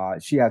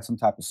of she had some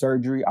type of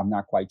surgery. I'm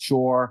not quite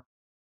sure.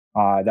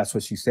 That's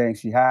what she's saying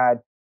she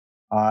had.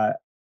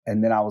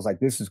 And then I was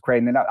like, this is crazy.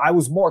 And then I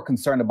was more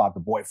concerned about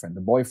the boyfriend.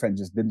 The boyfriend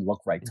just didn't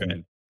look right to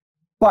me.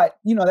 But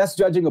that's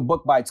judging a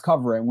book by its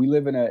cover. And we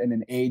live in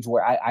an age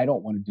where I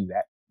don't want to do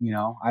that.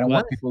 I don't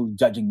want people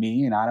judging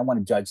me, and I don't want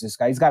to judge this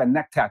guy. He's got a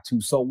neck tattoo.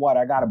 So what?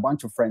 I got a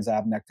bunch of friends that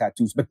have neck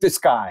tattoos, but this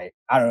guy,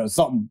 I don't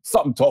know,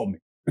 something told me.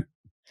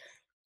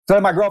 So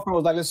then my girlfriend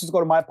was like, let's just go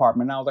to my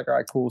apartment. And I was like, all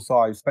right, cool. So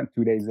I spent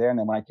 2 days there. And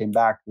then when I came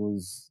back,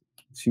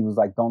 she was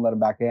like, don't let him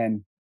back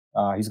in.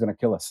 He's going to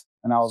kill us.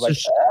 And I was like,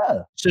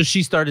 So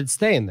she started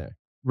staying there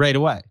right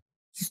away.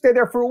 She stayed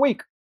there for a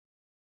week.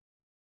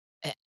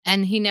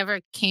 And he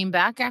never came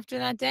back after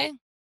that day?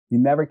 He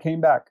never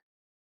came back.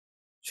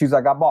 She's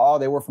like,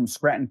 they were from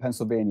Scranton,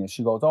 Pennsylvania.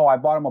 She goes, I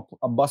bought him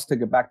a bus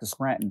ticket back to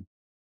Scranton.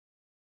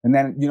 And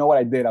then, you know what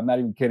I did? I'm not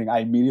even kidding. I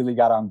immediately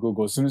got on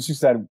Google. As soon as she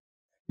said,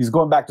 he's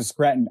going back to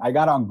Scranton, I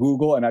got on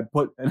Google and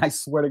I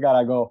swear to God,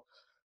 I go,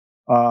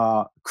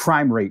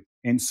 crime rate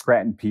in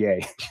Scranton,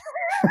 PA.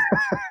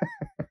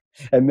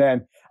 And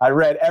then I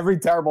read every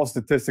terrible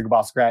statistic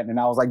about Scranton, and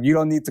I was like, you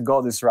don't need to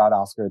go this route,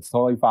 Oscar. It's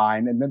totally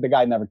fine. And then the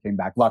guy never came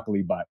back,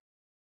 luckily. But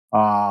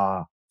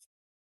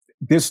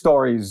this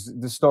story is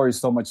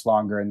so much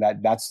longer, and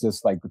that's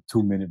just like a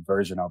 2-minute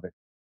version of it.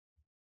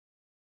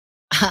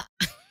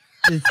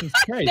 This is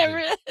crazy. There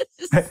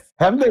is.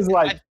 Hemda's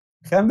like,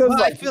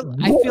 I feel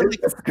like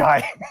this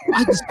guy.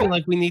 I just feel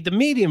like we need the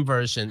medium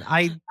version.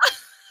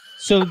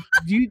 So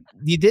you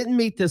didn't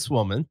meet this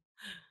woman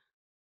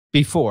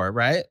before,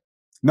 right?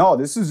 No,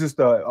 this is just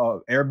a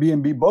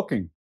Airbnb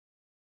booking.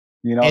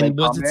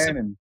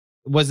 And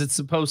was it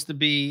supposed to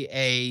be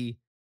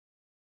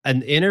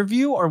an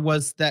interview, or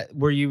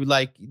were you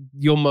like,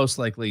 you'll most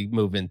likely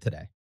move in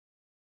today?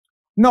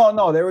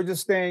 No, they were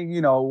just saying,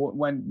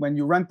 when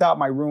you rent out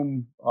my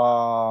room,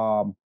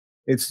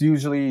 it's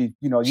usually,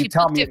 you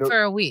tell me. She booked it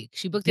for a week.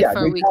 She booked it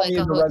for a week, like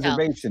a hotel.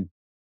 Reservation.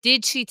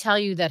 Did she tell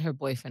you that her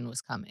boyfriend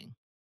was coming?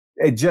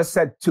 It just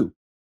said 2.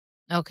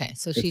 Okay,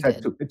 so she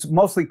did. 2. It's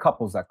mostly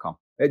couples that come.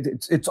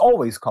 It's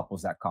always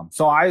couples that come.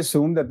 So I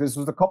assumed that this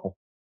was a couple.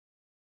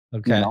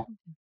 Okay.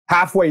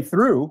 Halfway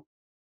through,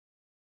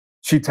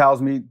 she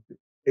tells me,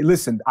 hey,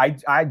 listen,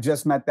 I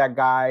just met that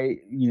guy.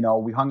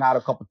 We hung out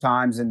a couple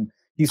times, and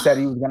he said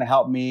he was going to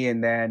help me.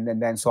 And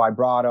then so I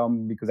brought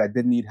him because I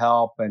did need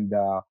help. And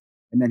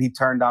then he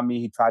turned on me.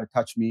 He tried to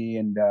touch me,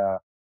 and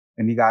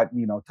he got,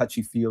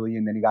 touchy feely,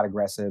 and then he got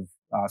aggressive.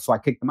 So I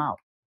kicked him out,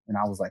 and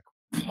I was like,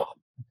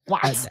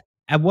 what?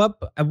 At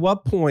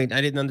what point,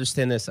 I didn't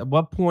understand this. At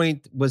what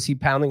point was he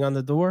pounding on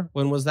the door?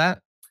 When was that?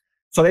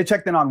 So they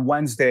checked in on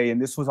Wednesday,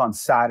 and this was on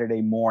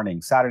Saturday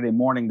morning. Saturday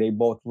morning, they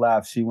both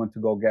left. She went to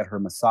go get her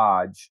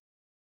massage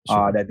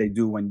that they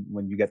do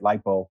when you get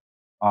lipo.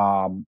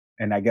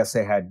 And I guess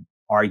they had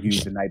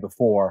argued the night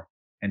before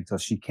until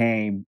she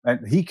came.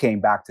 And he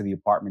came back to the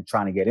apartment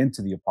trying to get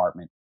into the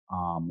apartment.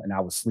 And I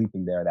was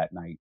sleeping there that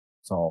night.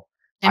 So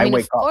I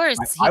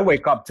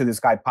wake up to this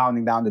guy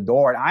pounding down the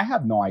door, and I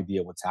have no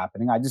idea what's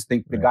happening. I just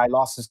think the guy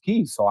lost his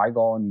keys. So I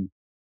go and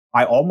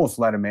I almost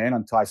let him in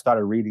until I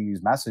started reading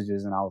these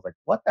messages, and I was like,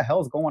 what the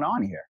hell is going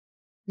on here?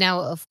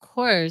 Now, of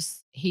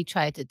course, he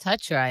tried to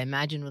touch her. I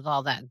imagine with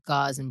all that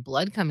gauze and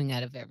blood coming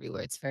out of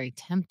everywhere, it's very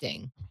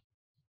tempting.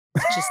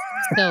 It's just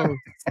so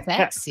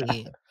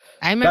sexy.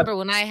 I remember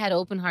when I had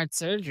open heart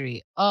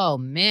surgery. Oh,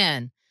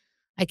 man.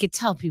 I could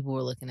tell people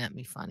were looking at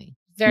me funny.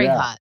 Very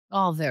hot.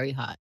 All very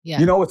hot. Yeah.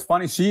 You know what's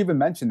funny? She even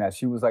mentioned that.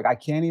 She was like, I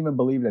can't even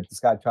believe that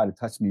this guy tried to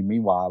touch me.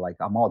 Meanwhile, like,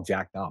 I'm all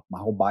jacked up. My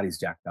whole body's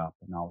jacked up.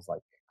 And I was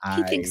like,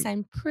 He thinks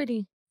I'm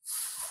pretty.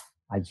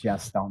 I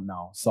just don't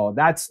know. So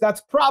that's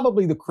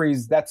probably the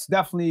crazy. That's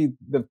definitely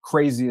the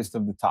craziest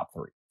of the top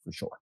 3 for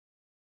sure.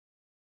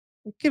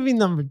 Give me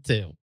number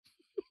 2.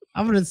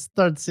 I'm gonna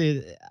start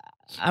seeing.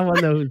 I want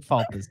to know whose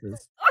fault this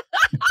is.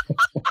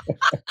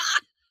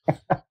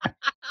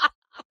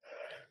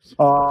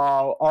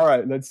 All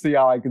right. Let's see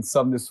how I can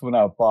sum this one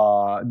up.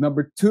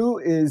 Number 2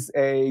 is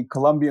a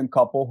Colombian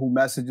couple who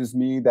messages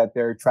me that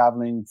they're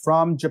traveling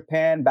from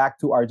Japan back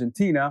to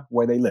Argentina,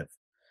 where they live.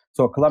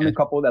 So a Colombian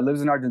couple that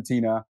lives in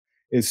Argentina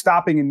is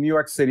stopping in New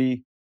York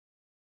City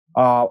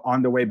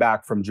on their way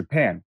back from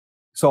Japan.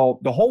 So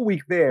the whole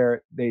week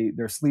there,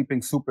 they're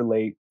sleeping super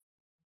late.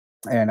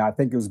 And I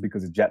think it was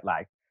because of jet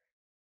lag.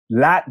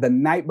 The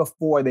night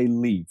before they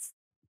leave,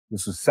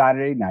 this was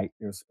Saturday night,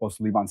 they were supposed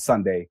to leave on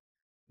Sunday.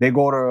 They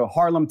go to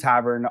Harlem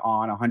Tavern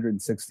on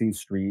 116th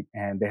Street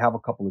and they have a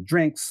couple of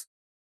drinks.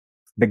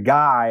 The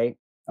guy,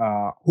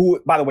 who,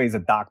 by the way, is a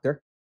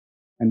doctor,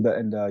 and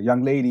the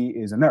young lady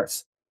is a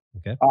nurse.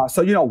 Okay.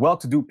 So,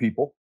 well-to-do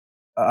people,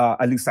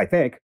 at least I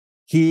think.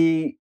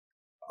 He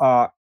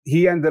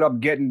ended up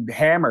getting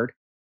hammered,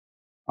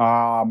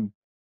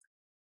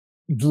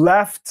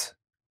 left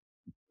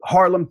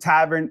Harlem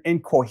Tavern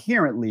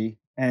incoherently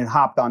and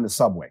hopped on the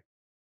subway.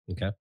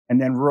 Okay.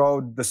 And then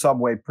rode the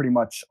subway pretty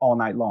much all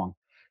night long.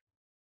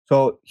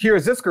 So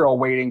here's this girl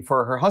waiting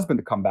for her husband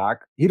to come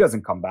back. He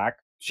doesn't come back.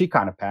 She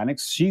kind of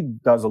panics. She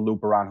does a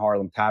loop around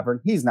Harlem Tavern.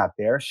 He's not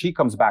there. She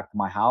comes back to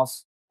my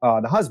house.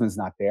 The husband's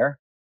not there.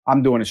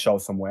 I'm doing a show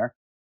somewhere.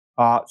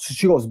 So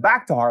she goes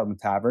back to Harlem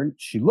Tavern.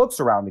 She looks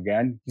around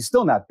again. He's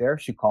still not there.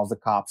 She calls the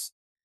cops.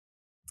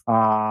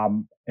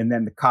 And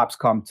then the cops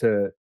come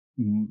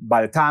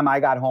by the time I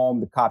got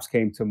home, the cops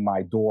came to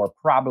my door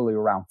probably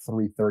around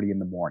 3:30 in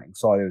the morning.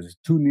 So there's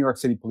 2 New York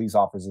City police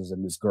officers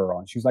and this girl.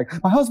 And she's like,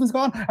 my husband's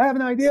gone. I have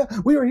no idea.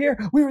 We were here.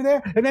 We were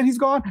there. And then he's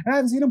gone. And I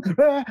haven't seen him.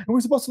 And we're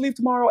supposed to leave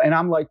tomorrow. And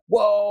I'm like,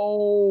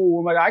 whoa.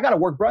 I'm like, I got to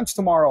work brunch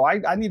tomorrow.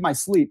 I need my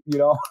sleep,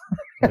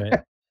 Right.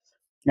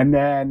 And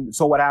then,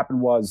 so what happened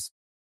was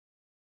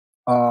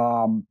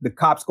the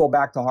cops go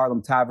back to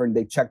Harlem Tavern.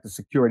 They check the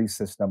security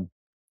system.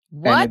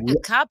 What? The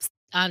cops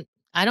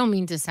I don't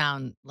mean to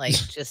sound like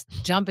just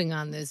jumping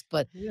on this,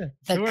 but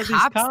the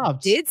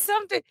cops did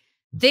something.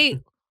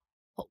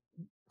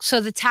 So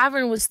the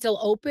tavern was still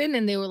open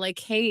and they were like,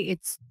 hey,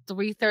 it's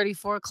 3:30,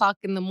 4 o'clock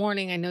in the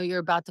morning. I know you're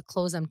about to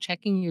close. I'm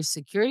checking your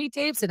security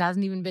tapes. It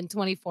hasn't even been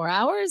 24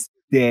 hours.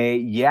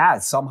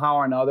 Somehow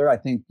or another, I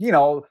think,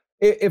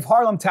 if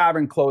Harlem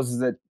Tavern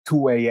closes at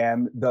 2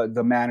 a.m.,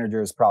 the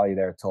manager is probably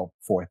there till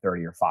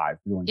 4:30 or 5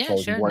 doing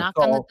closing work. Knock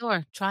on the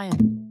door, try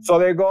them. So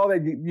they go,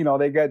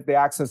 they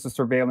access the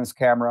surveillance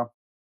camera,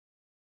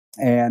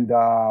 and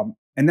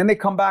then they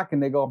come back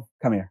and they go,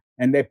 come here,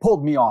 and they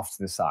pulled me off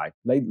to the side.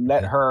 They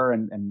let her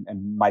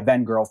and my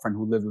then girlfriend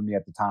who lived with me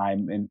at the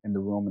time in the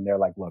room, and they're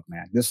like, look,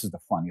 man, this is the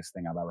funniest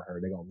thing I've ever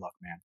heard. They go, look,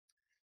 man,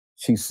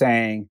 she's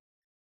saying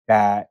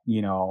that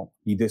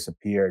he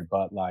disappeared,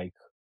 but like,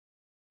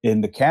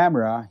 in the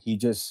camera,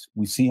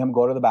 we see him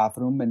go to the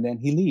bathroom and then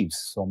he leaves.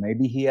 So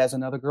maybe he has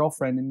another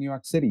girlfriend in New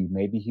York City.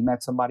 Maybe he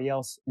met somebody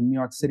else in New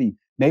York City.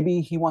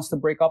 Maybe he wants to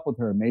break up with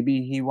her.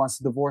 Maybe he wants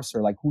to divorce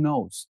her. Like, who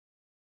knows?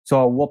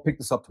 So we'll pick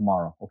this up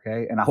tomorrow.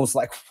 Okay. And I was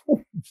like,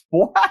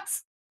 what?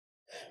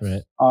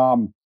 Right.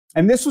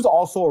 And this was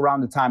also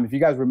around the time, if you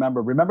guys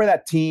remember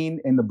that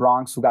teen in the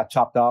Bronx who got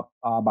chopped up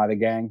by the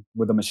gang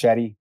with a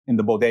machete in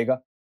the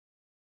bodega?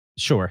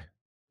 Sure.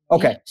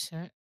 Okay. Yeah,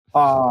 sure.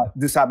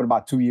 This happened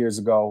about 2 years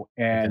ago.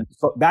 And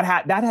so that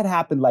had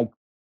happened like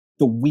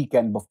the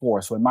weekend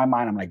before. So in my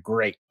mind, I'm like,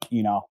 great,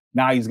 now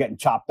he's getting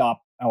chopped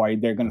up. All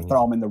right, they're going to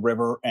throw him in the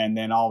river. And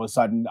then all of a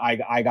sudden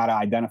I got to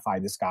identify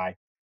this guy.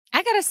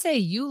 I got to say,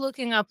 you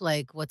looking up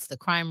like what's the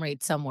crime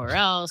rate somewhere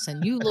else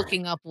and you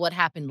looking up what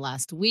happened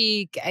last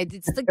week.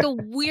 It's like the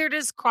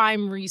weirdest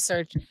crime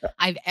research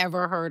I've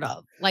ever heard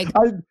of. Like,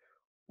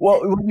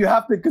 you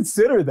have to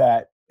consider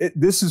that.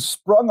 This is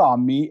sprung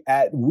on me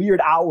at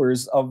weird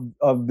hours of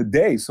the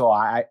day. So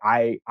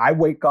I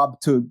wake up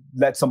to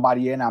let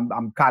somebody in.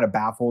 I'm kind of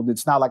baffled.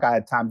 It's not like I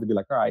had time to be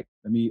like, all right,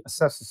 let me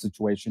assess the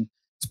situation.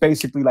 It's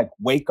basically like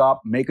wake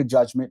up, make a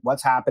judgment.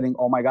 What's happening?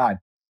 Oh my God.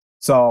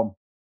 So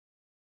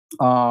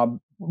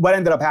what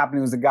ended up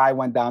happening was the guy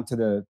went down to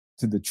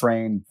the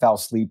train, fell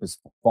asleep. His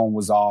phone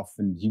was off,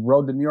 and he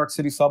rode the New York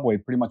City subway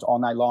pretty much all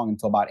night long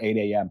until about 8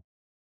 a.m.,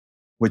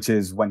 which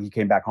is when he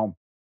came back home.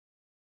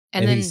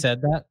 And then he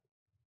said that?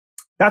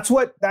 That's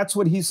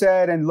what he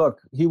said. And look,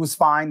 he was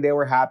fine. They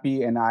were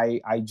happy. And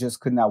I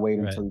just could not wait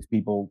until these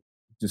people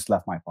just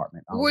left my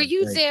apartment. Were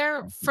you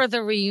there for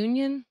the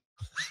reunion?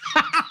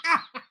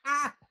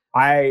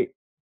 I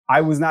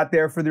was not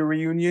there for the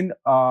reunion.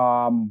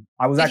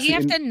 Did he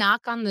have to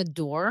knock on the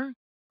door?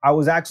 I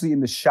was actually in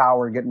the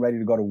shower getting ready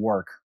to go to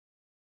work.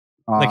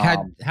 Like,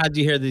 how'd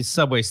you hear the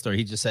subway story?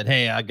 He just said,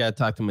 "Hey, I gotta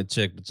talk to my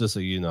chick, but just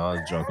so you know, I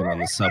was drunk on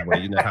the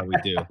subway. You know how we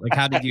do." Like,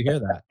 how did you hear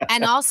that?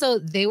 And also,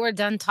 they were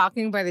done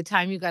talking by the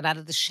time you got out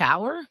of the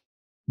shower?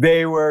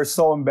 They were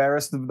so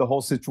embarrassed of the whole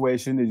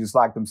situation. They just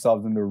locked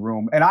themselves in their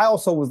room. And I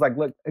also was like,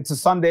 look, it's a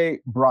Sunday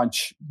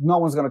brunch. No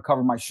one's going to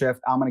cover my shift.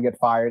 I'm going to get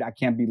fired. I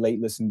can't be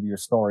late listening to your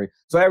story.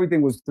 So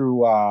everything was through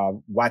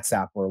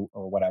WhatsApp or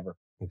whatever.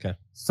 Okay.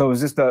 So it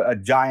was just a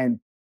giant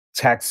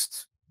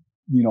text,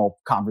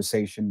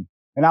 conversation.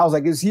 And I was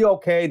like, is he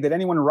okay? Did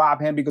anyone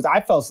rob him? Because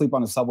I fell asleep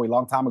on the subway a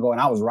long time ago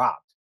and I was robbed.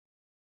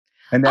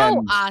 And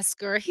then,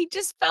 Oscar, he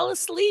just fell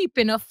asleep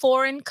in a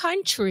foreign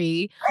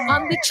country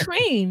on the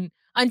train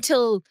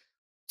until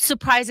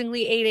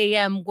surprisingly 8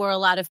 a.m. where a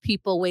lot of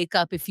people wake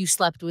up if you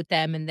slept with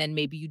them and then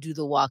maybe you do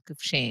the walk of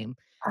shame.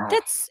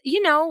 That's,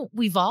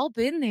 we've all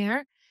been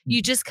there.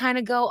 You just kind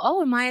of go,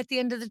 oh, am I at the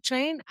end of the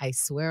train? I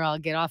swear I'll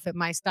get off at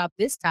my stop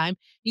this time.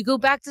 You go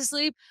back to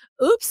sleep.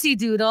 Oopsie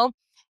doodle.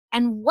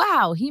 And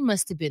wow, he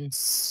must have been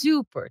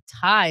super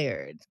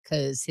tired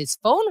because his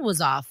phone was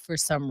off for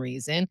some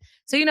reason.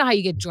 So you know how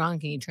you get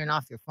drunk and you turn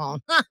off your phone?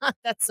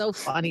 That's so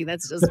funny.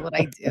 That's just what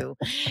I do.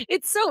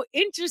 It's so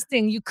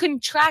interesting. You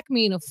couldn't track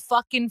me in a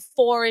fucking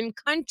foreign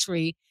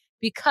country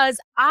because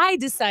I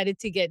decided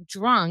to get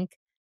drunk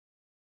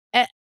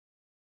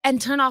and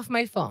turn off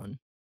my phone.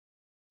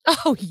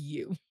 Oh,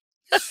 you.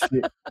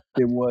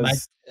 It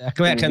was.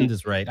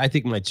 Kenda's right. I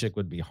think my chick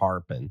would be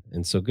harping,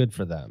 and so good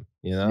for them.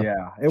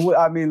 Yeah.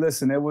 I mean,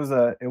 listen. It was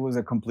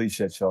a complete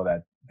shit show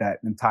that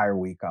entire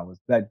week. I was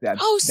that.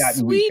 Oh, that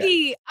sweetie,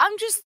 weekend. I'm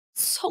just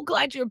so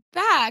glad you're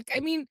back. I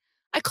mean,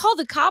 I called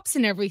the cops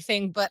and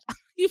everything, but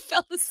you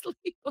fell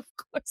asleep. Of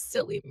course,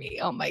 silly me.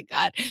 Oh my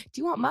God. Do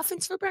you want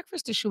muffins for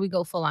breakfast, or should we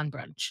go full on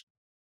brunch?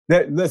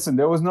 Listen,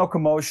 there was no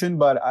commotion,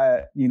 but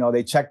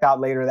they checked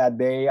out later that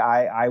day.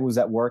 I was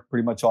at work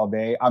pretty much all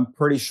day. I'm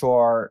pretty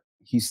sure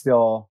he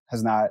still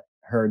has not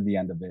heard the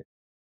end of it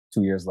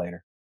 2 years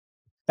later.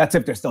 That's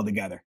if they're still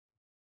together.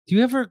 Do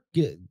you ever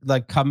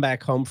come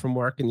back home from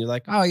work and you're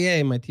like, oh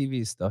yeah, my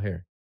TV is still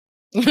here?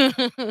 You're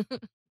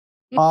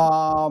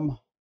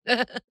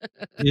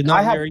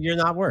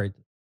not worried.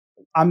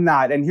 I'm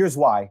not, and here's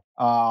why.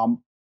 I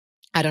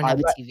don't have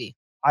a TV.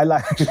 I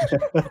like.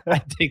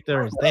 I take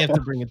theirs. They have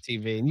to bring a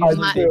TV. And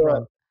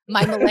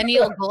my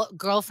millennial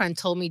girlfriend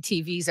told me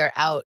TVs are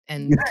out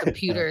and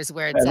computers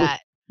where it's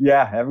at.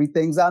 Yeah,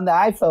 everything's on the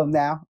iPhone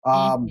now.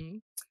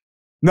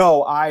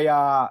 No,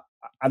 I'd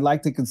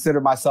like to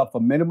consider myself a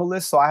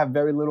minimalist, so I have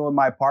very little in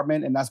my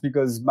apartment, and that's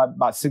because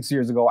about 6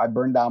 years ago I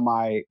burned down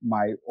my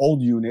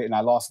old unit and I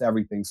lost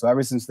everything. So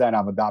ever since then,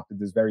 I've adopted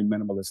this very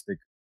minimalistic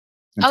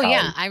mentality. Oh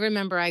yeah, I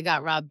remember I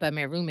got robbed by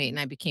my roommate, and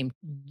I became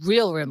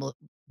real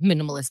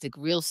minimalistic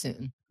real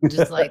soon.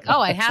 Just like,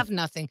 oh, I have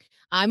nothing.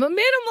 I'm a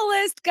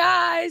minimalist,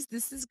 guys.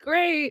 This is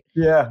great.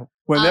 Yeah.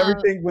 When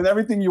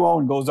everything you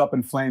own goes up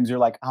in flames, you're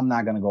like, I'm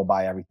not gonna go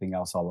buy everything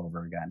else all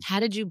over again. How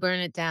did you burn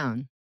it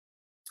down?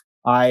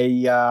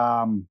 It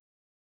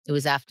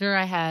was after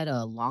I had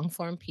a long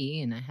form pee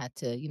and I had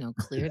to,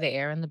 clear the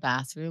air in the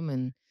bathroom.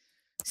 And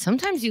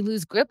sometimes you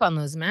lose grip on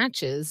those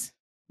matches.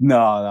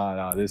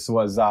 No. This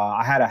was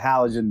I had a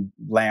halogen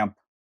lamp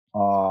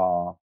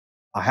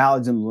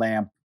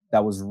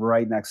that was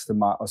right next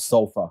to a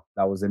sofa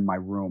that was in my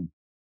room.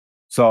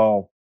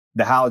 So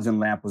the halogen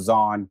lamp was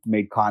on,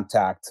 made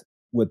contact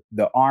with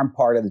the arm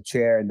part of the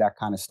chair, and that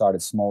kind of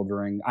started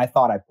smoldering. I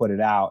thought I put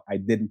it out. I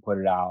didn't put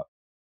it out.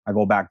 I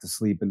go back to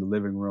sleep in the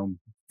living room.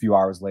 A few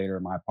hours later,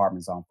 my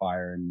apartment's on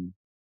fire, and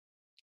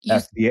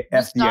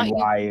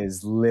FDNY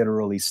is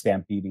literally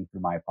stampeding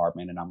through my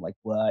apartment. And I'm like,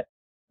 what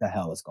the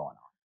hell is going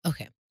on?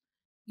 Okay.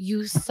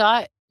 You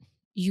thought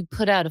you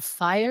put out a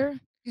fire?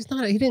 He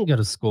didn't go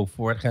to school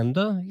for it,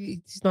 Henda.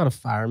 He's not a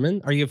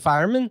fireman. Are you a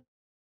fireman?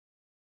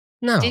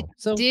 No.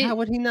 How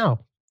would he know?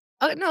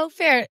 Oh, no,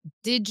 fair.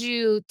 Did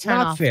you turn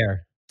off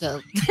fair.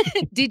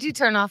 Did you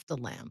turn off the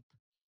lamp?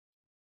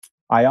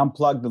 I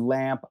unplugged the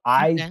lamp.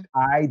 Okay.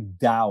 I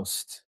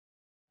doused.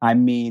 I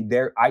mean,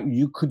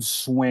 you could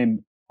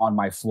swim on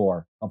my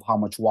floor of how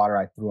much water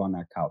I threw on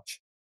that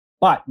couch.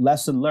 But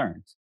lesson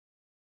learned.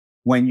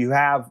 When you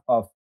have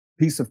a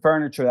piece of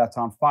furniture that's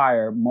on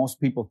fire, most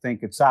people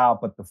think it's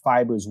out, but the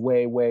fibers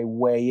way, way,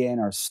 way in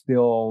are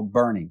still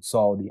burning.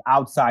 So the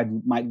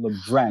outside might look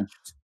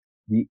drenched.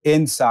 The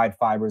inside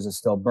fibers are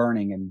still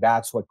burning, and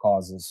that's what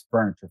causes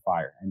furniture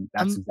fire. And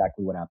that's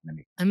exactly what happened to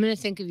me. I'm going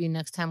to think of you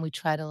next time we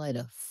try to light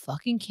a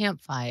fucking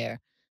campfire,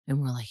 and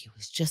we're like, it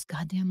was just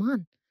goddamn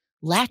on.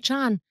 Latch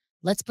on.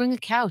 Let's bring a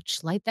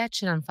couch. Light that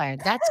shit on fire.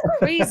 That's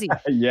crazy.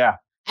 Yeah.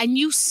 And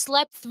you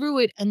slept through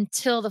it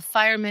until the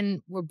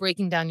firemen were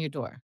breaking down your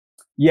door.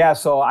 Yeah,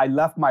 so I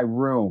left my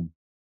room.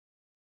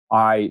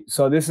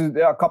 So this is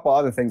a couple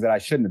other things that I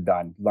shouldn't have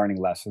done,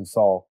 learning lessons.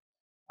 So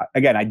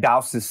again, I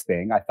doused this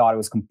thing. I thought it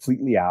was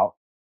completely out.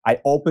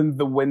 I opened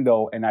the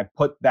window and I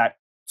put that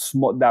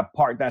that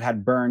part that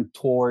had burned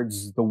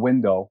towards the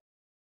window.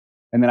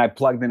 And then I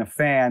plugged in a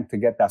fan to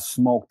get that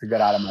smoke to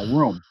get out of my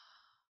room,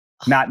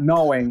 not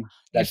knowing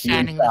that the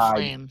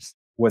inside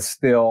was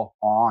still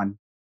on.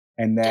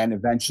 And then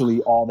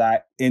eventually all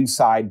that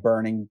inside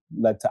burning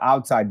led to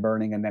outside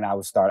burning. And then I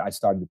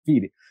started to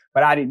feed it.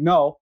 But I didn't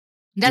know.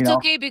 That's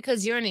okay,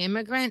 because you're an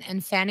immigrant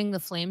and fanning the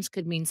flames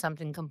could mean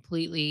something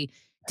completely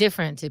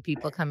different to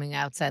people coming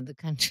outside the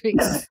country.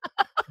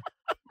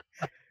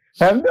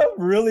 Hemda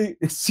really,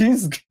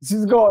 she's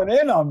going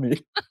in on me.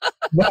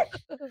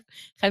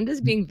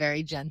 Hemda's being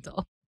very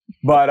gentle.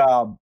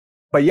 But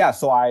yeah,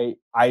 so I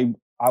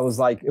was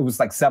like, it was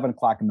like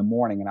 7:00 in the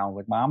morning, and I was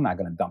like, "Mom, I'm not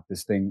gonna dump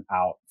this thing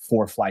out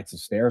 4 flights of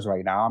stairs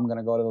right now. I'm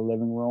gonna go to the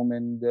living room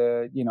and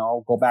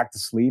go back to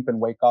sleep and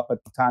wake up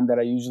at the time that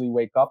I usually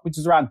wake up, which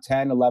is around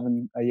 10,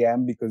 11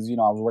 a.m. because I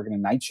was working a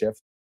night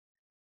shift.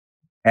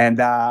 And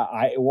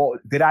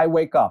did I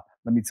wake up?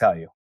 Let me tell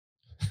you.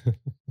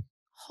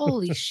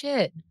 Holy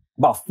shit.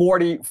 About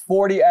 40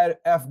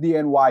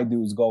 FDNY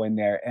dudes go in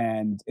there.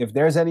 And if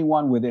there's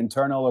anyone with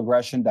internal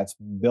aggression that's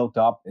built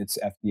up, it's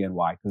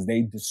FDNY, because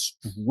they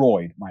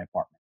destroyed my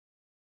apartment.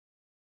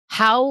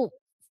 How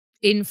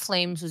in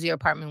flames was your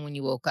apartment when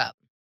you woke up?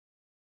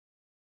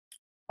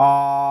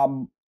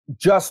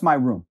 Just my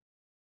room.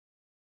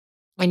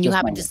 And you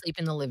happened to sleep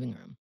in the living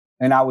room?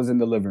 And I was in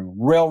the living room.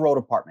 Railroad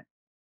apartment.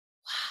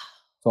 Wow.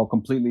 So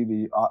completely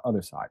the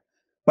other side.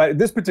 But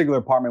this particular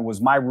apartment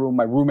was my room,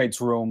 my roommate's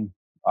room,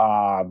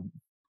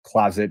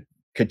 closet,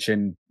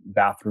 kitchen,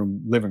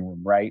 bathroom, living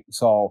room, right?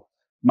 So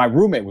my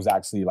roommate was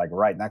actually like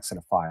right next to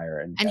the fire.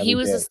 And he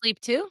was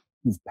asleep too?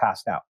 He was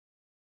passed out.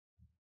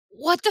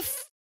 What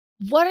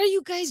what are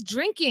you guys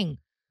drinking?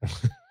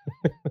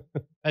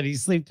 And he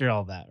slept through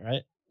all that,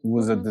 right? It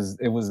was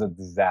a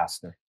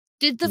disaster.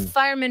 Did the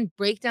firemen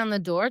break down the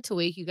door to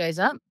wake you guys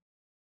up?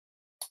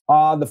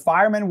 The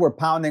firemen were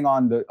pounding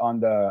on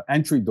the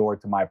entry door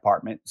to my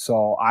apartment.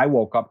 So I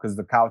woke up because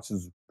the couch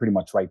was pretty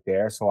much right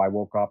there. So I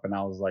woke up and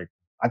I was like,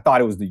 I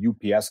thought it was the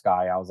UPS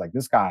guy. I was like,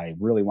 this guy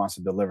really wants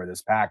to deliver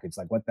this package.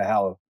 Like, what the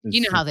hell?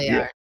 You know how they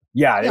are.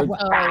 Yeah.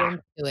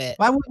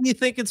 Why wouldn't you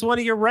think it's one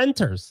of your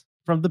renters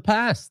from the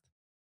past?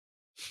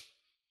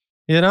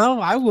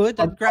 I would.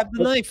 I'd grab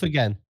the knife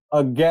again.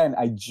 Again,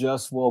 I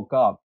just woke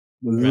up.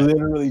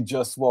 Literally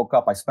just woke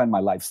up. I spend my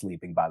life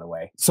sleeping, by the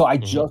way. So I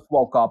just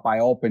woke up. I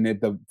open it.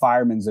 The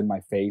fireman's in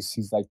my face.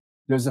 He's like,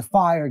 there's a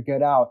fire.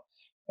 Get out.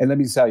 And let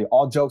me tell you,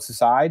 all jokes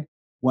aside,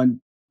 when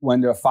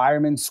the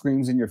fireman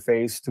screams in your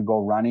face to go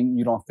running,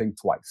 you don't think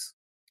twice.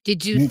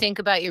 Did you think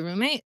about your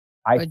roommate?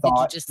 I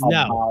thought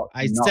no.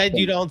 I said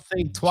you don't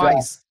think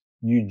twice.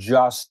 You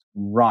just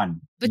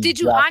run. But did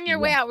you on your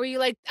way out, were you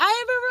like, I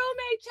have a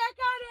roommate, check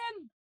on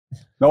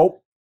him?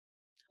 Nope.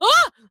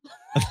 Oh!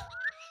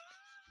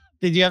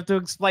 Did you have to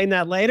explain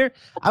that later?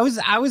 I was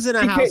in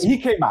a house. He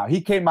came out.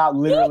 He came out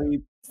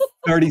literally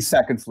 30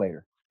 seconds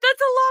later.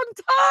 That's a long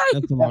time.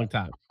 That's a long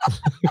time.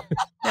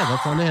 Yeah,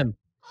 that's on him.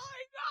 Oh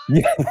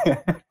my God.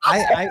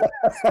 Yeah.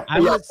 I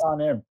was on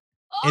him.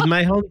 In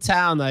my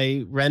hometown.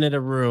 I rented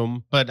a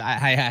room, but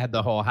I had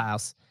the whole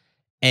house,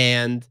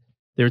 and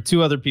there were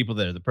 2 other people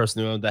there: the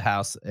person who owned the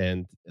house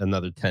and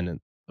another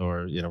tenant,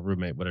 or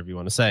roommate, whatever you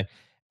want to say.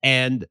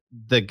 And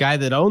the guy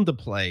that owned the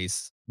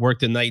place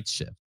worked a night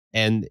shift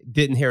and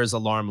didn't hear his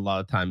alarm a lot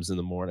of times in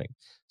the morning.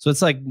 So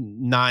it's like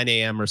 9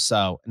 a.m. or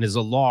so, and his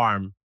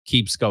alarm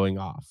keeps going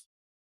off,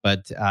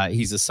 but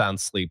he's a sound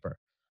sleeper.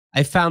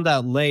 I found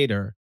out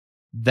later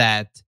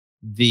that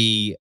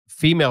the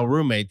female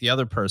roommate, the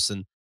other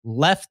person,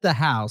 left the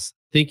house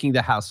thinking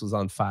the house was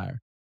on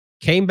fire.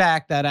 Came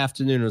back that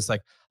afternoon and was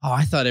like, oh,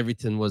 I thought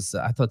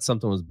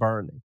something was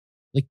burning.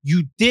 Like,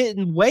 you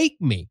didn't wake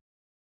me.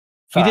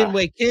 You didn't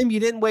wake him. You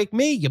didn't wake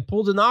me. You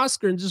pulled an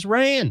Oscar and just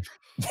ran.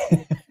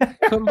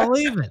 Couldn't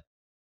believe it.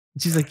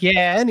 And she's like,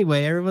 yeah,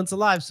 anyway, everyone's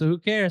alive, so who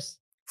cares?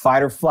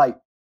 Fight or flight.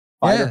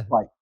 Fight or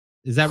flight.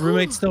 Is that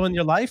roommate still in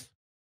your life?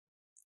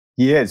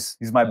 He is.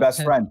 He's my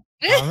best friend.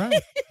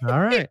 All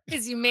right.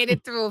 Because you made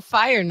it through a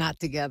fire not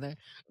together.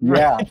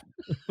 Yeah.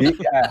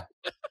 Yeah.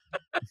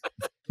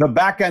 The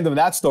back end of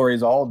that story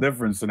is a whole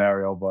different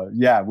scenario. But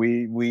yeah,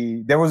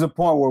 we there was a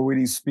point where we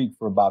didn't speak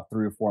for about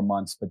 3 or 4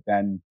 months. But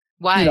then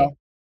why?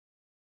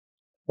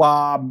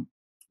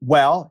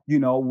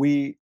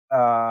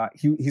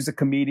 He's a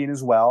comedian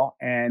as well,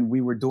 and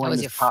we were doing. That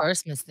was your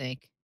first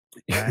mistake.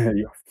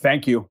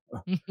 Thank you.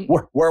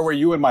 Where were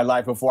you in my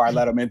life before I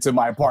let him into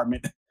my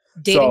apartment?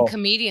 Dating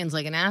comedians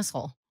like an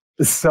asshole.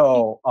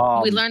 So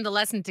we learned the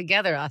lesson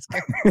together,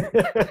 Oscar.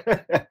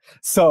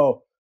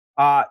 So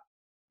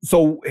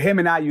him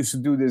and I used to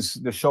do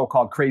the show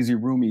called Crazy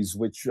Roomies,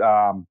 which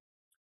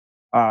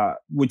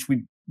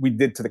we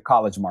did to the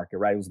college market,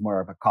 right? It was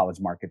more of a college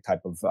market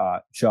type of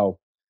show.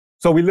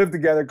 So we lived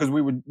together because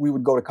we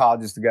would go to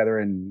colleges together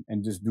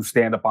and just do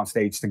stand up on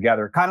stage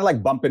together, kind of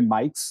like bumping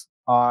mics.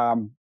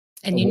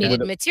 And you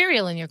needed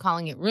material, and you're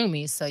calling it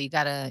Roomies, so you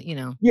gotta,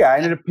 Yeah,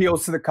 and it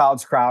appeals to the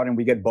college crowd, and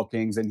we get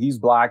bookings. And he's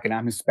Black, and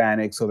I'm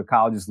Hispanic, so the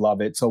colleges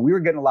love it. So we were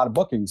getting a lot of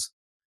bookings.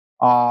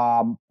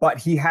 But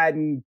he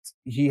hadn't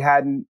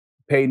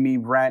paid me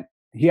rent.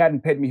 He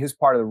hadn't paid me his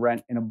part of the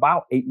rent in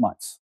about 8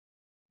 months.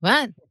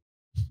 What?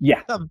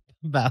 Yeah.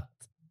 About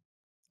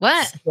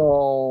What?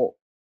 So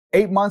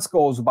 8 months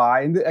goes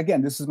by. And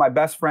again, this is my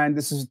best friend.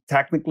 This is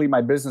technically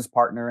my business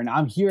partner. And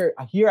I'm here.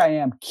 Here I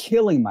am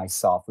killing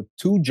myself with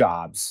 2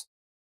 jobs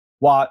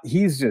while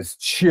he's just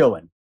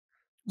chilling.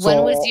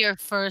 When was your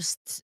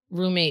first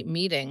roommate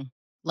meeting?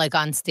 Like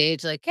on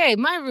stage, like, hey,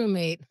 my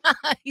roommate,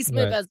 he's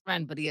my best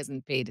friend, but he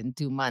hasn't paid in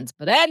 2 months.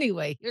 But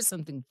anyway, here's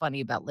something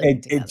funny about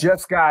living together.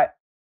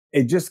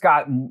 It just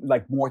got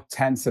like more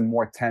tense and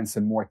more tense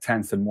and more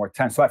tense and more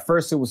tense. So at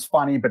first it was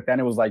funny, but then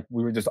it was like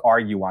we would just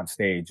argue on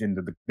stage, and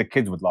the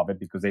kids would love it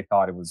because they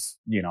thought it was,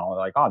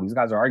 like, oh, these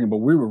guys are arguing. But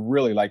we were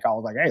really like, I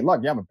was like, hey,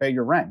 look, you haven't paid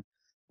your rent.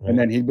 Right. And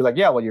then he'd be like,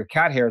 yeah, well, your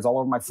cat hair is all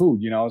over my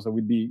food, So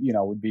we'd be.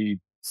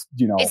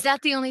 Is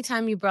that the only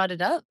time you brought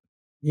it up?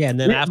 Yeah, and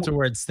then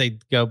afterwards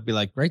they'd be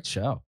like, "Great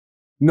show."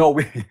 No,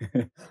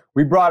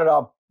 we brought it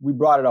up. We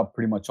brought it up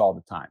pretty much all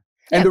the time.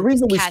 Yeah, and the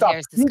reason we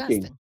stopped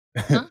speaking,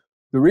 huh?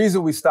 The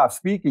reason we stopped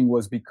speaking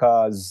was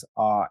because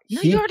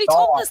you already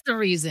told us the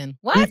reason.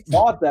 What? He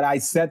thought that I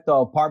set the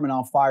apartment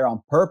on fire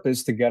on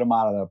purpose to get him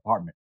out of the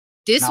apartment.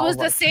 This was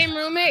the same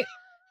roommate.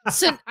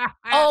 So,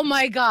 oh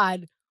my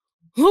God!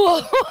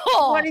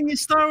 Why didn't you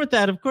start with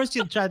that? Of course,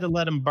 you tried to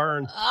let him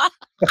burn.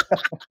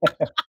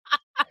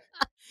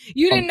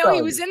 You didn't know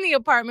he was in the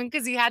apartment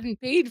because he hadn't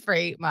paid for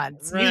 8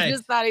 months. Right. You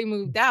just thought he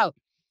moved out.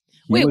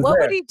 Wait, what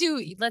would he do?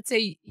 Let's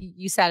say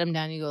you sat him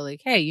down and you go like,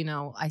 hey,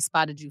 I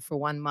spotted you for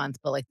 1 month,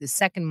 but like the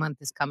second month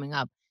is coming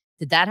up.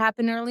 Did that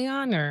happen early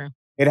on or?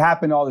 It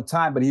happened all the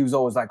time, but he was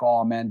always like,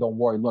 oh man, don't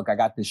worry. Look, I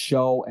got this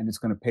show and it's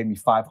going to pay me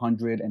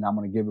 $500 and I'm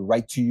going to give it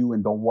right to you.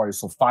 And don't worry.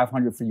 So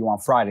 $500 for you on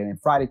Friday. And then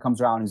Friday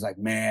comes around and he's like,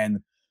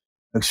 man,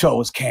 the show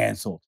was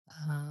canceled.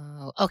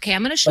 Oh, okay.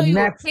 I'm going to show you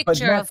a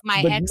picture of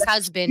my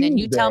ex-husband and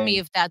you tell me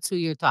if that's who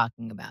you're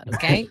talking about.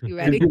 Okay. You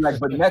ready?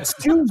 But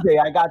next Tuesday,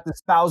 I got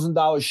this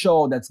 $1,000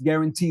 show that's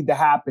guaranteed to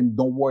happen.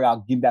 Don't worry.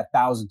 I'll give that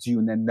 $1,000 to you.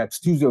 And then next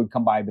Tuesday would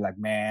come by and be like,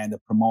 man, the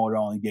promoter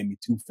only gave me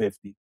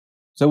 $250.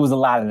 So it was a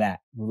lot of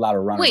that. A lot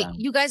of running. Wait,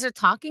 you guys are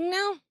talking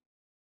now?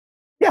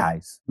 Yeah,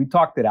 we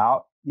talked it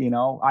out.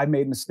 I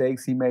made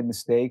mistakes. He made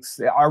mistakes.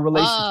 Our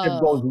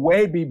relationship goes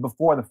way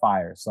before the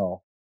fire.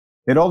 So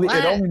it only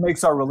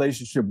makes our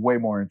relationship way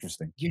more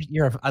interesting.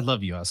 I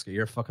love you, Oscar.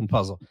 You're a fucking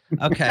puzzle.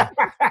 Okay.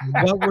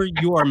 What were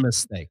your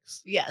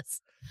mistakes?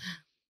 Yes.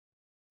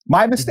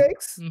 My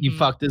mistakes? You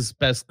fucked his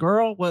best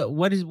girl. What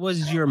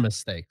was your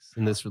mistakes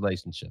in this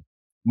relationship?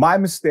 My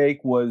mistake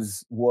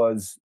was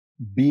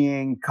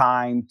being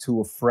kind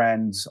to a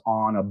friend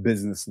on a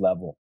business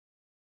level.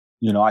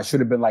 I should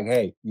have been like,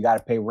 hey, you got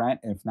to pay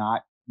rent. And if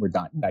not, we're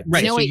done.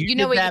 Right. If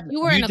you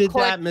were in a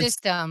court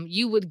system,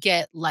 you would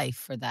get life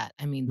for that.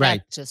 I mean,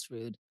 that's just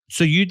rude.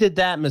 So you did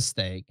that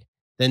mistake.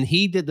 Then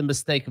he did the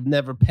mistake of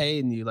never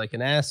paying you like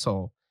an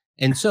asshole.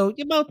 And so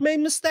you both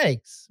made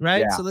mistakes,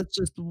 right? Yeah. So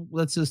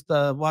let's just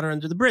water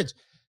under the bridge.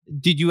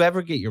 Did you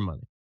ever get your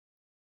money?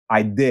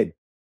 I did.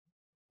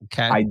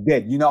 Okay. I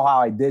did. You know how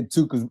I did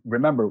too? Because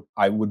remember,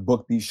 I would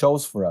book these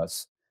shows for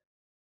us,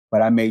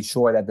 but I made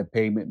sure that the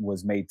payment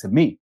was made to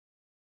me.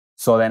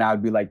 So then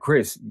I'd be like,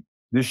 Chris,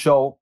 this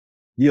show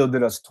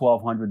yielded us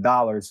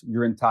 $1,200.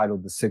 You're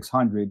entitled to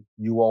 $600.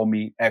 You owe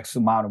me X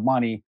amount of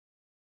money.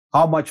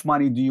 How much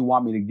money do you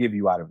want me to give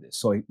you out of this?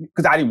 So,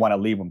 because I didn't want to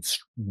leave him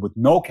with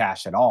no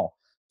cash at all.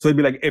 So he'd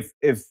be like, if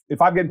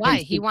I'm getting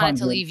paid, he wanted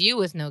to leave you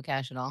with no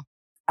cash at all.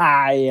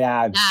 Come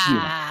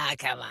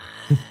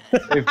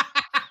on.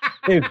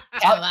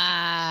 Come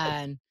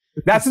on.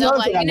 That's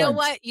another thing. You know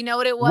what? You know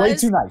what it was? Way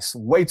too nice.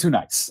 Way too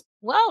nice.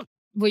 Well,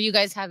 were you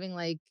guys having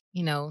like,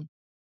 a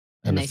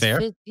nice affair?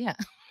 Fit? Yeah.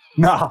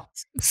 No.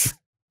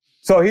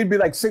 So he'd be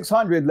like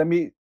 600. Let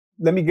me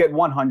get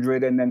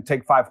 100 and then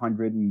take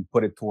 500 and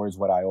put it towards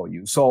what I owe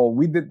you. So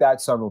we did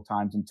that several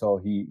times until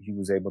he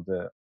was able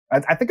to.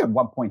 I think at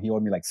one point he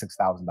owed me like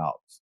 $6,000.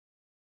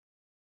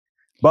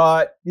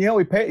 But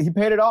he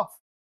paid it off.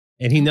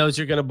 And he knows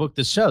you're going to book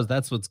the shows.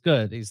 That's what's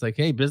good. He's like,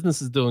 hey,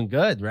 business is doing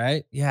good,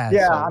 right? Yeah.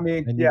 Yeah. So, I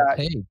mean, yeah.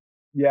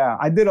 Yeah.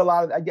 I did a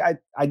lot of,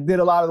 I did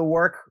a lot of the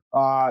work.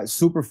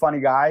 Super funny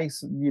guy.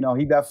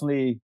 He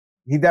definitely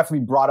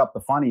brought up the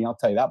funny. I'll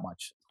tell you that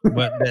much.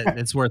 But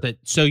it's worth it.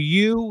 So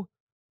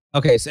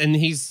and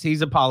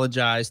he's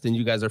apologized and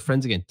you guys are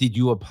friends again. Did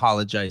you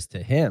apologize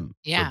to him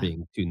for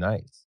being too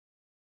nice?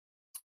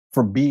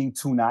 For being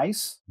too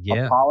nice?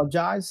 Yeah.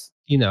 Apologize?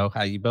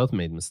 How you both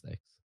made mistakes.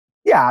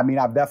 Yeah, I mean,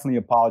 I've definitely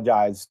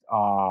apologized.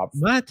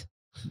 What?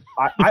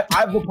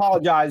 I've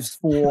apologized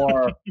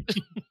for.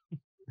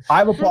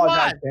 I've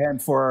apologized to him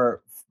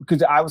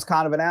because I was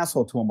kind of an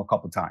asshole to him a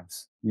couple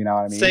times. You know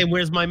what I mean? Saying,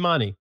 "Where's my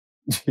money?"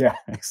 Yeah,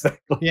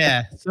 exactly.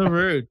 Yeah, so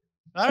rude.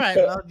 All right,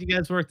 well, you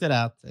guys worked it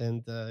out,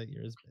 and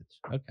you're his bitch.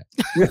 Okay.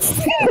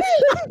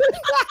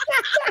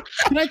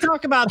 Can I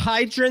talk about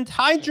Hydrant?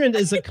 Hydrant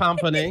is a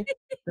company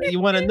that you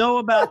want to know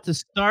about to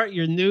start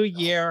your new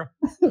year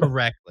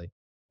correctly.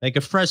 Make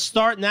a fresh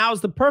start. Now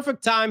is the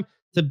perfect time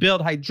to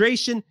build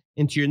hydration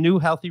into your new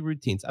healthy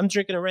routines. I'm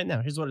drinking it right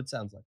now. Here's what it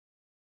sounds like.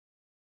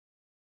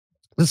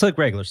 It's like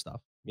regular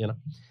stuff. you know.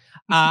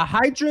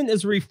 Hydrant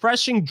is a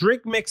refreshing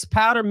drink mix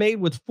powder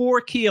made with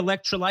 4 key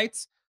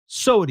electrolytes: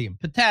 sodium,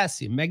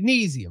 potassium,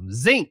 magnesium,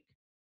 zinc.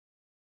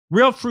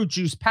 Real fruit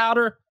juice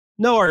powder,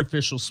 no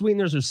artificial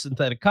sweeteners or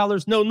synthetic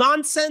colors, no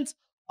nonsense,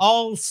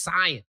 all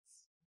science.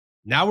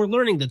 Now we're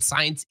learning that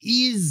science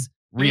is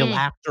real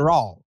after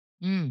all.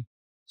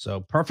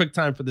 So perfect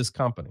time for this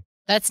company.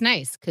 That's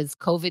nice because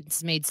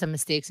COVID's made some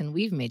mistakes and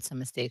we've made some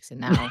mistakes, and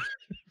now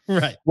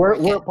right. We're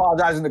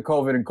apologizing to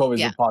COVID and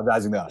COVID's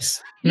apologizing to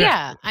us.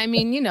 Yeah. I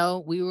mean,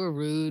 we were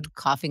rude,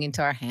 coughing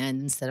into our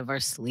hand instead of our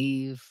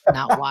sleeve,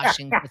 not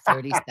washing for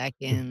 30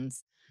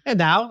 seconds. And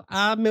now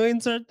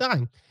millions are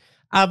dying.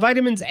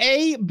 Vitamins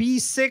A,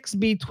 B6,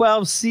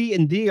 B12, C,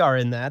 and D are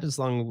in that, as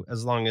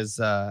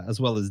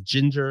well as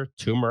ginger,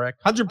 turmeric.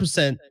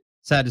 100%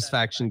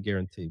 satisfaction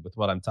guaranteed with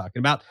what I'm talking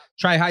about.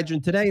 Try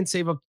Hydrant today and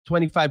save up to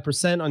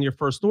 25% on your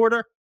first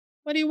order.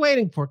 What are you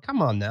waiting for?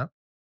 Come on now.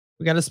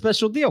 We got a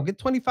special deal. Get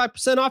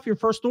 25% off your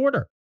first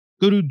order.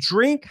 Go to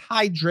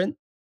drinkhydrant,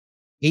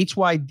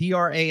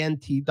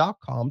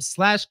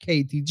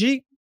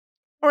 hydrant.com/KATG,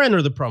 or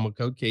enter the promo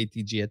code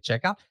KATG at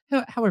checkout.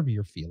 However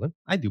you're feeling.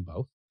 I do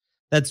both.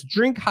 That's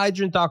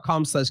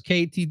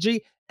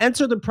drinkhydrant.com/KATG.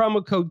 Enter the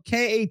promo code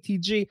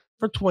KATG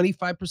for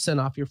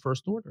 25% off your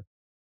first order.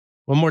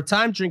 One more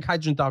time,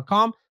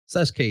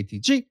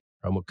 drinkhydrant.com/KATG.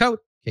 Promo code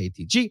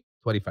KATG,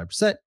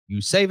 25%.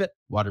 You save it.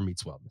 Water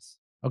meets wellness.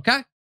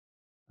 Okay?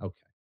 Okay.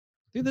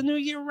 Do the New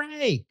Year,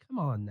 Ray. Come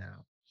on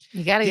now.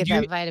 You got to get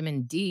that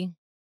vitamin D.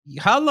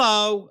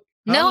 Hello.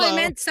 No, I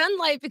meant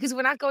sunlight because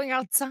we're not going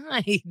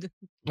outside.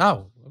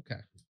 Oh, okay.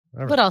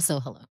 All right. But also,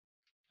 hello.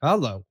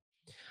 Hello.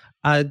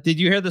 Did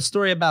you hear the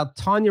story about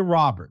Tanya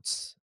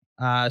Roberts?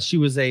 She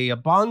was a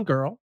Bond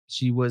girl.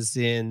 She was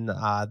in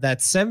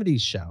that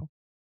 70s show.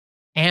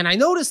 And I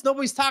noticed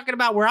nobody's talking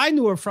about where I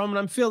knew her from. And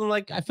I'm feeling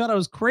like I felt I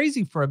was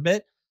crazy for a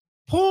bit.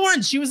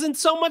 Porn. She was in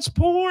so much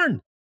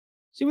porn.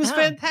 She was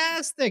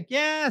fantastic.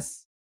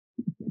 Yes.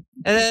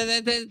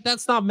 And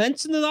that's not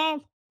mentioned at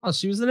all. Oh,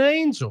 she was an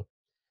angel.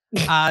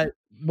 It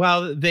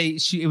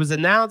was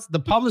announced. The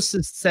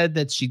publicist said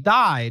that she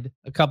died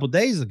a couple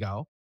days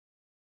ago.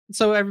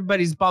 So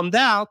everybody's bummed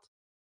out.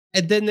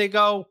 And then they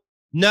go,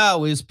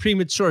 no, it was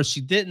premature.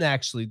 She didn't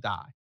actually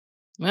die.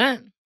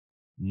 What?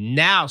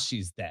 Now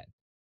she's dead.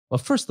 Well,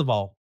 first of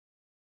all,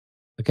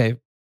 okay,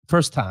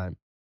 first time,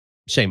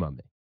 shame on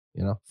me.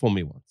 Fool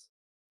me once.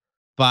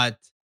 But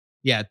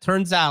yeah, it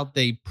turns out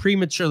they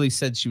prematurely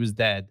said she was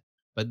dead,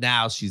 but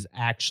now she's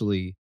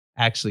actually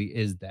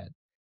is dead.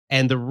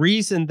 And the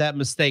reason that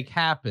mistake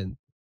happened,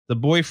 the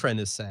boyfriend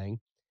is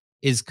saying,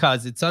 is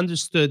because it's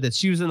understood that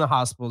she was in the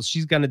hospital.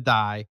 She's going to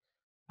die.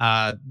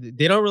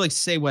 They don't really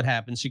say what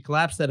happened. She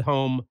collapsed at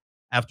home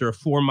after a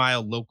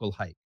 4-mile local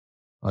hike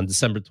on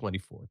December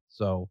 24th.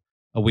 So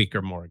a week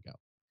or more ago.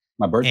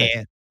 My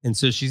birthday. And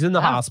so she's in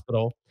the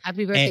hospital.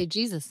 Happy birthday,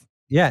 Jesus.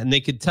 Yeah. And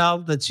they could tell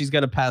that she's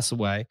going to pass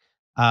away.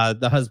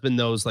 The husband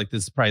knows, like,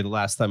 this is probably the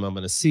last time I'm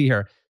going to see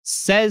her.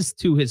 Says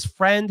to his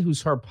friend,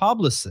 who's her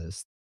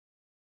publicist,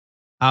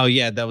 oh,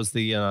 yeah, that was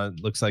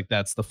looks like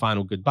that's the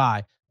final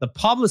goodbye. The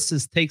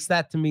publicist takes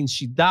that to mean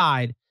she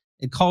died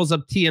and calls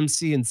up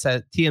TMZ and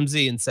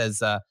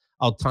says,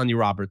 oh, Tanya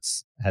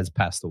Roberts has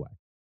passed away.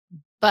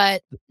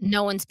 But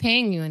no one's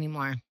paying you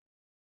anymore.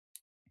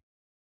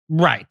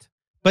 Right.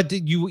 But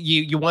did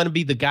you want to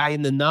be the guy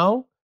in the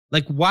know?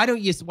 Like, why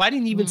didn't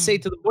you even say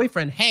to the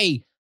boyfriend,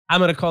 hey, I'm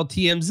going to call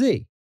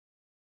TMZ?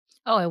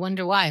 Oh, I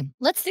wonder why.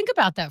 Let's think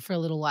about that for a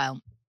little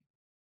while.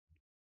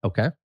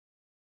 Okay.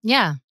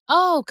 Yeah.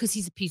 Oh, because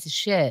he's a piece of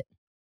shit.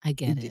 I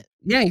get it.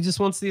 Yeah, he just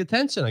wants the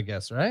attention, I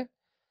guess, right?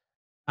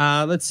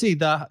 Let's see.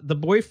 The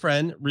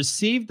boyfriend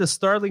received the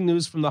startling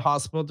news from the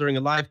hospital during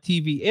a live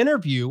TV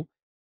interview,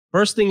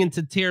 bursting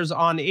into tears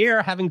on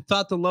air, having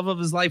thought the love of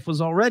his life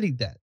was already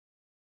dead.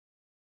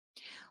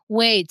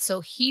 Wait,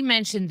 so he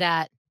mentioned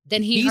that.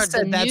 Then he heard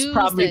said the that's news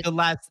probably the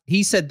last.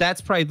 He said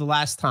that's probably the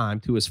last time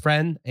to his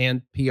friend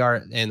and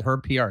her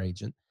PR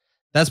agent.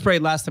 That's probably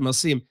the last time I'll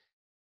see him.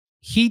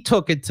 He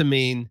took it to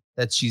mean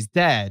that she's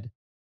dead.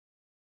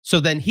 So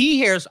then he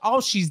hears,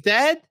 oh, she's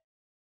dead?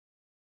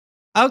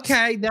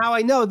 Okay, now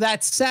I know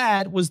that's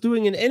sad. Was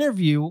doing an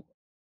interview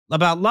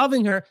about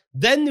loving her.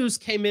 Then news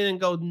came in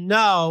and go,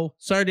 no,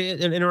 sorry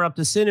to interrupt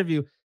this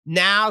interview.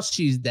 Now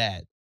she's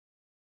dead.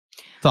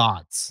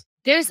 Thoughts?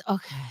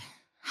 Okay.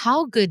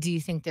 How good do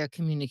you think their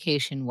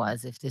communication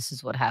was if this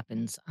is what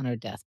happens on her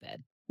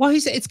deathbed? Well,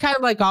 it's kind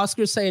of like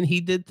Oscar saying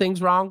he did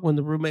things wrong when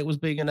the roommate was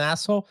being an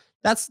asshole.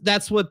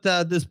 That's what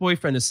this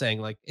boyfriend is saying.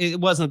 Like, it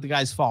wasn't the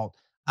guy's fault.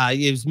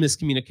 It was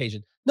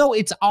miscommunication. No,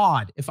 it's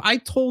odd. If I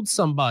told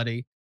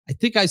somebody, I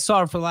think I saw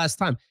her for the last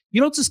time,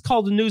 you don't just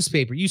call the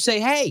newspaper. You say,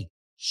 hey,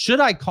 should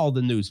I call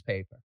the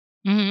newspaper?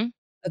 Mm-hmm.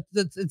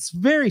 It's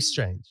very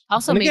strange.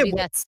 Also, maybe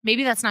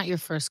that's not your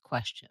first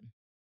question.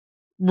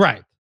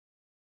 Right.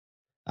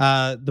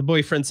 The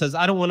boyfriend says,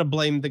 I don't want to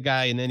blame the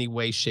guy in any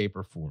way, shape,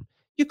 or form.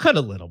 You could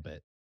a little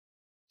bit.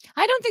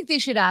 I don't think they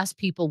should ask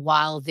people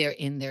while they're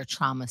in their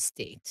trauma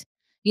state.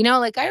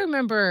 Like I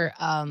remember,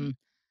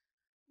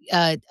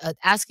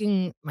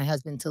 asking my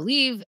husband to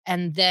leave,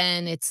 and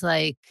then it's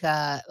like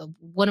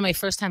one of my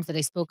first times that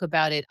I spoke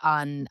about it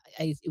on.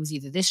 It was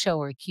either this show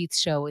or Keith's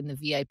show in the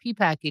VIP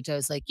package. I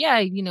was like,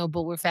 yeah,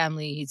 but we're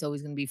family. He's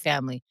always going to be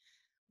family.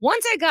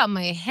 Once I got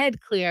my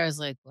head clear, I was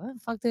like, what the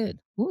fuck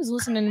who was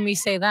listening to me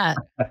say that?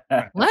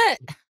 What?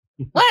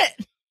 What?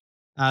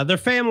 They're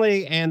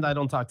family, and I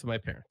don't talk to my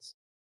parents.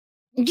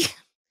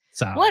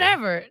 So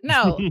whatever.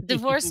 No,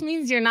 divorce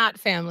means you're not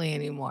family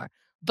anymore.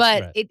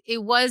 But right.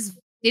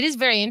 it is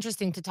very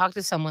interesting to talk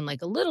to someone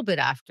like a little bit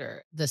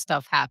after the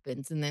stuff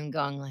happens and then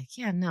going like,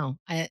 yeah, no,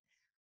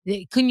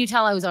 couldn't you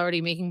tell I was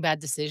already making bad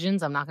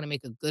decisions? I'm not going to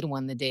make a good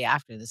one the day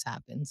after this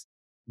happens.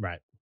 Right.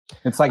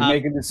 It's like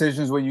making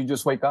decisions when you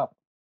just wake up.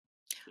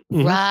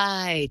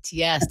 Right.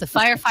 Yes. The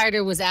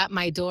firefighter was at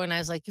my door and I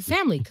was like, your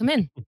family, come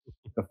in.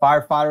 The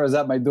firefighter was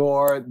at my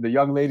door. The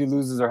young lady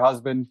loses her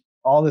husband.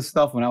 All this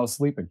stuff when I was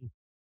sleeping.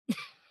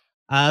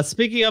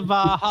 Speaking of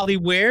Holly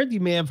Weird,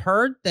 you may have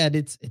heard that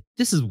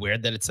this is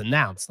weird that it's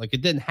announced. Like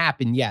it didn't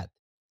happen yet,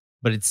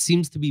 but it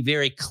seems to be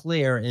very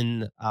clear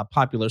in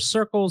popular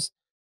circles.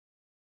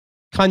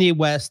 Kanye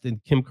West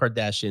and Kim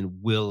Kardashian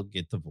will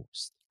get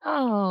divorced.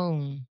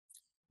 Oh.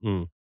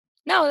 No,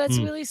 that's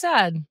really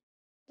sad.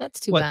 That's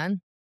too bad.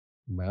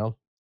 Well,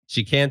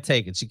 she can't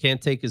take it. She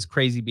can't take his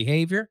crazy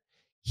behavior.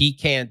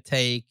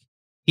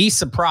 He's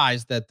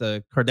surprised that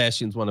the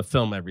Kardashians want to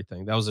film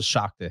everything. That was a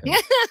shock to him.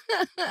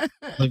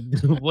 Like,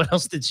 what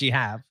else did she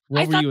have?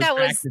 What were you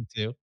attracted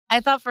to? I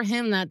thought for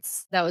him that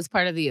was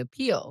part of the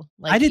appeal.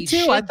 Like I did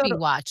too. I thought be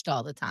watched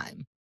all the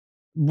time.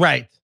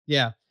 Right.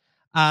 Yeah.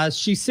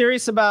 She's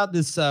serious about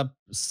this. A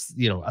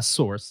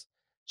source.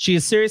 She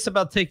is serious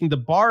about taking the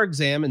bar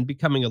exam and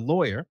becoming a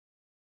lawyer.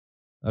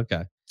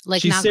 Okay.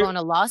 Like she's not going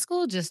to law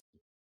school.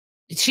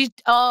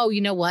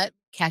 You know what?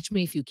 Catch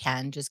Me If You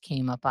Can just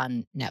came up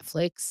on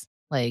Netflix.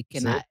 Like,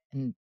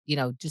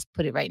 just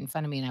put it right in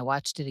front of me and I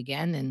watched it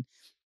again. And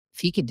if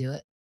he could do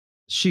it.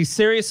 She's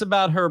serious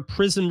about her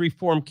prison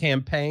reform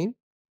campaign.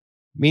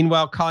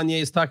 Meanwhile,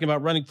 Kanye is talking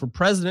about running for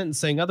president and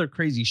saying other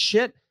crazy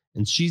shit,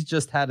 and she's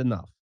just had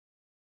enough.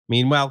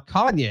 Meanwhile,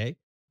 Kanye,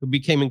 who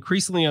became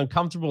increasingly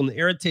uncomfortable and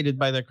irritated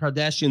by the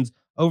Kardashians'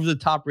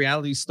 over-the-top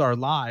reality star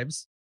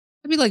lives.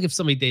 It'd be like if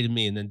somebody dated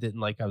me and then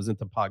didn't like I was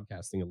into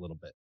podcasting a little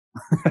bit.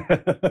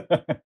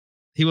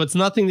 He wants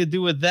nothing to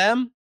do with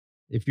them.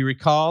 If you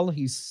recall,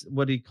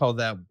 what do you call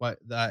that?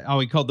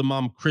 He called the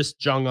mom Chris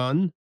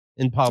Jong-un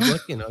in public.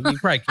 You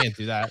probably can't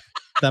do that.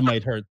 That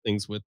might hurt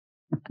things with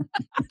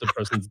the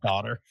person's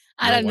daughter.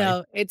 I don't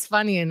know. It's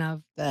funny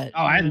enough that.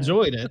 Oh, I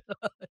enjoyed it.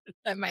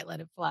 I might let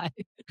it fly.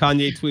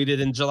 Kanye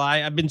tweeted in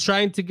July, I've been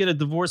trying to get a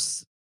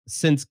divorce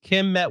since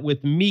Kim met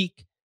with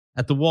Meek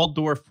at the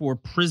Waldorf for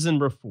prison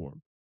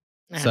reform.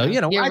 So,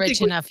 you're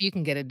rich enough, you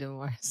can get a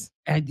divorce.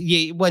 And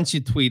once you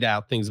tweet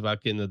out things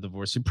about getting a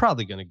divorce, you're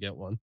probably going to get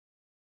one.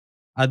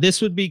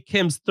 This would be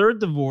Kim's third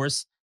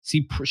divorce.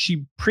 She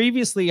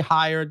previously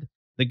hired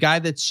the guy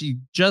that she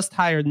just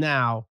hired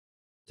now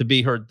to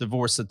be her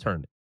divorce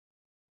attorney.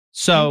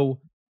 So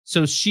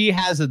she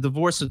has a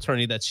divorce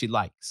attorney that she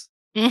likes.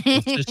 So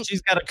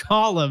she's got to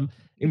call him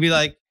and be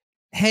like,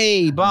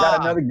 hey, Bob.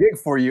 Got another gig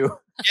for you.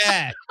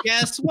 Yeah,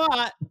 guess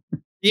what?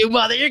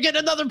 You're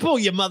getting another pull,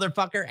 you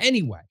motherfucker.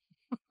 Anyway,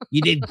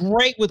 you did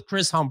great with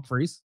Chris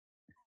Humphries.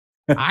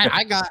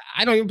 I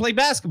don't even play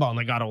basketball, and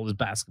I got all his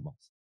basketballs.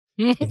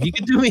 If you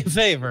could do me a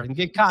favor and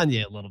get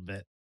Kanye a little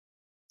bit.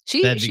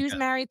 She was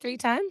married 3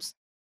 times?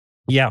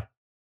 Yeah.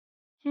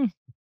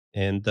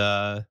 And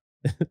the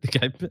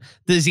guy,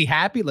 is he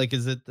happy? Like,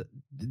 is it,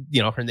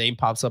 her name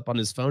pops up on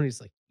his phone. He's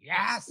like,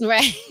 yes.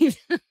 Right.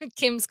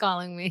 Kim's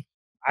calling me.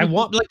 I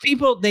want, like,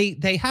 people,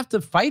 they have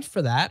to fight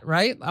for that,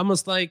 right?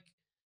 Almost like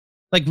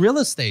real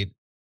estate.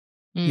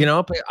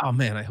 But, oh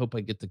man, I hope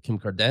I get the Kim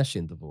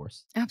Kardashian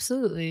divorce.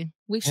 Absolutely.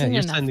 We've seen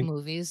enough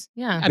movies.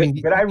 Yeah. I mean,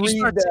 did I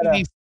read that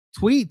these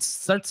tweets?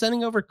 Start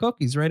sending over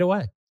cookies right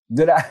away.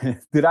 Did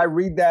I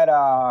read that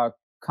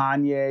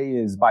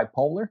Kanye is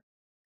bipolar?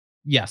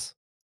 Yes.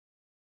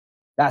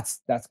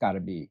 That's got to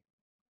be.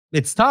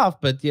 It's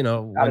tough, but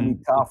gotta be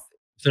tough.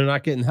 If they're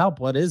not getting help,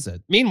 what is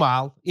it?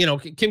 Meanwhile,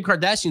 Kim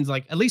Kardashian's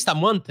like, at least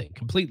I'm one thing,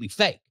 completely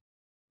fake.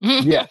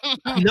 Yeah.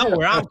 I know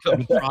where I'm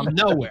coming from.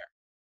 Nowhere.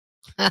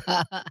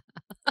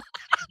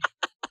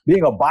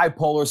 Being a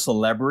bipolar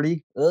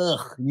celebrity,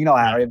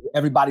 how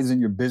everybody's in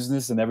your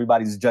business and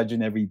everybody's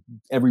judging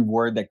every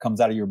word that comes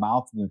out of your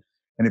mouth.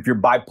 And if you're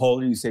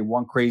bipolar, you say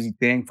one crazy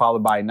thing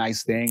followed by a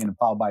nice thing and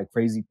followed by a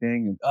crazy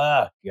thing. And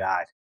oh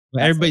God.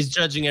 Everybody's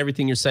judging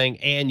everything you're saying,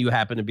 and you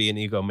happen to be an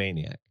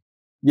egomaniac.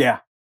 Yeah.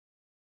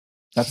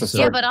 That's a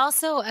certain. Yeah, but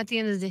also at the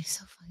end of the day,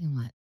 so fucking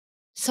what?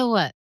 So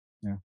what?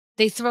 Yeah.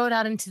 They throw it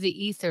out into the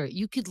ether.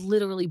 You could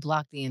literally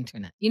block the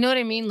internet. You know what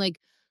I mean? Like,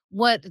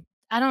 what?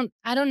 I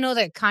don't know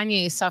that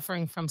Kanye is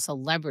suffering from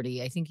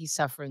celebrity. I think he's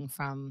suffering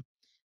from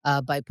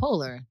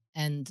bipolar,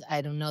 and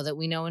I don't know that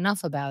we know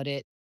enough about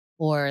it,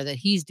 or that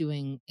he's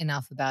doing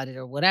enough about it,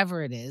 or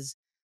whatever it is.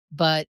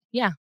 But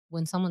yeah,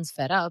 when someone's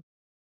fed up,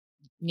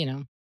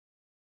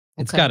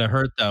 It's got to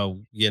hurt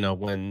though,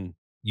 when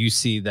you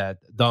see that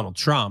Donald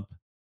Trump,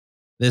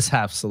 this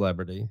half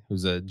celebrity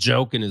who's a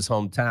joke in his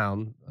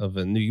hometown of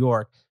New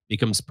York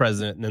becomes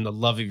president, and then the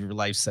love of your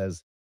life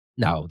says,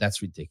 "No,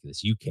 that's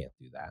ridiculous. You can't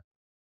do that."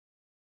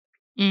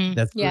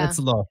 Yeah. That's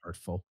a little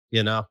hurtful,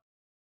 you know.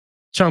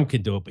 Trump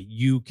can do it, but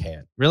you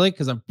can't. Really?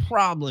 Because I'm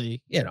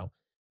probably,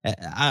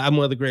 I'm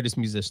one of the greatest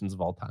musicians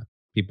of all time.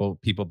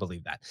 People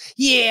believe that.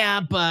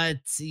 Yeah, but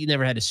you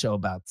never had a show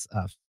about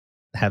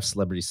have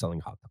celebrities selling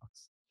hot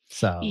dogs.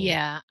 So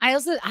Yeah. I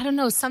don't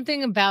know.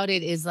 Something about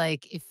it is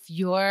like if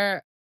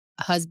your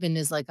husband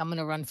is like, I'm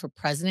gonna run for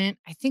president,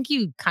 I think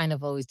you kind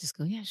of always just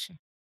go, yeah, sure.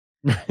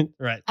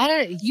 right.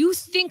 You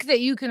think that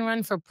you can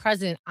run for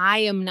president. I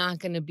am not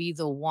gonna be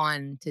the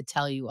one to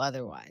tell you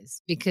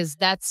otherwise because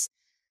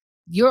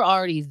you're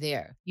already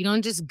there. You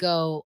don't just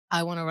go,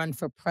 I want to run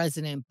for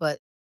president, but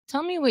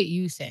tell me what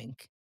you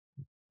think.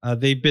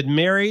 They've been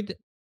married.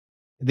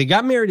 They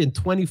got married in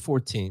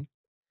 2014.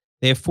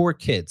 They have 4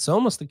 kids, so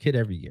almost a kid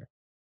every year.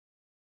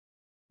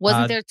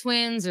 Wasn't there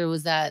twins or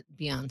was that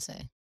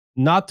Beyonce?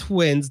 Not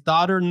twins.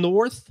 Daughter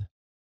Northwest.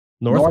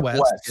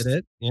 Get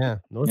it? Yeah,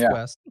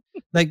 Northwest.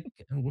 Yeah. Like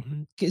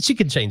she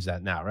could change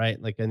that now,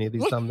 right? Like any of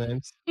these dumb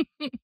names.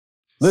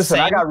 Listen,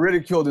 I got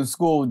ridiculed in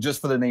school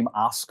just for the name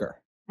Oscar.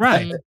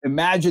 Right.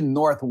 Imagine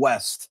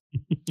Northwest.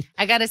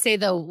 I gotta say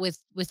though, with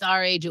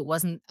our age, it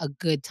wasn't a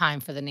good time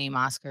for the name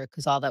Oscar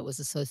because all that was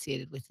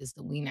associated with is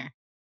the wiener.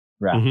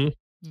 Right. Mm-hmm.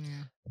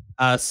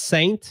 Yeah.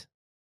 Saint,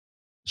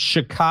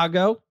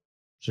 Chicago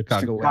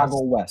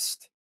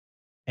West,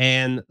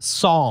 and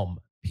Psalm,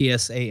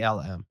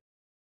 Psalm.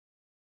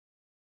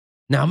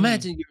 Now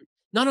imagine you're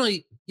not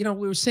only, we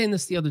were saying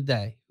this the other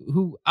day.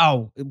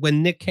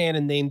 When Nick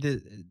Cannon named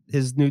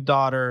his new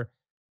daughter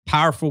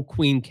Powerful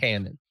Queen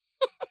Cannon.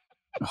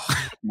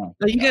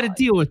 You got to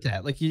deal with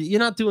that. Like you're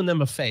not doing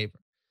them a favor.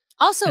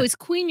 Also, is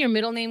Queen your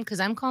middle name? Because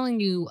I'm calling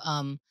you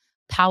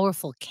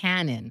Powerful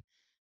Cannon,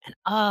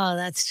 and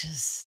that's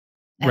just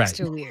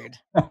extra weird.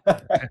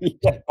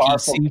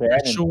 Powerful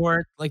Cannon.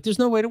 Short. Like there's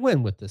no way to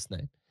win with this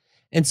name.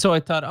 And so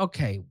I thought,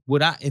 okay,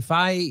 if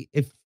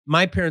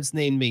my parents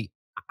named me,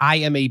 I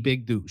am a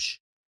big douche.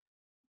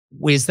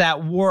 Is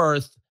that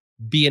worth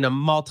being a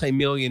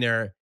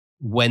multimillionaire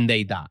when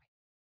they die?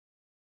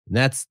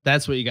 And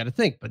that's what you got to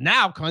think. But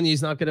now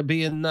Kanye's not going to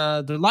be in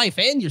their life,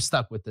 and you're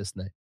stuck with this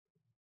name.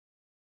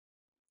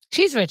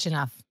 She's rich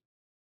enough.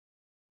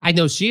 I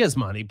know she has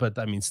money, but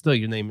I mean, still,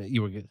 your name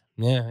you were good.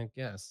 Yeah, I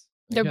guess.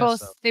 They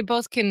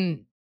both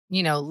can,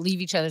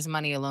 leave each other's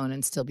money alone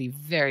and still be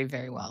very,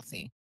 very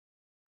wealthy.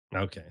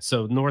 Okay,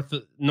 so North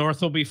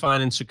will be fine,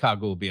 and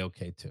Chicago will be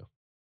okay too.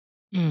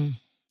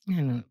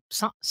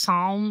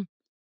 Psalm.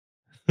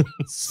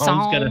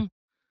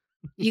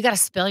 You got to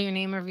spell your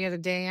name every other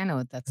day. I know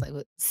what that's like.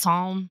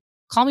 Psalm.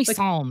 Call me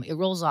Psalm. It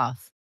rolls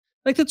off.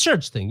 Like the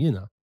church thing,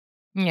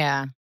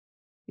 Yeah.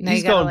 Now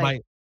he's going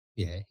by.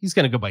 Yeah, he's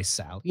gonna go by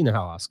Sal. You know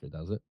how Oscar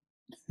does it.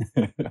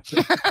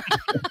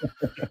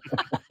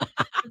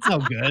 It's all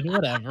good.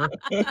 Whatever.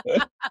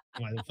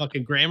 Why, the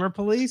fucking grammar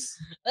police?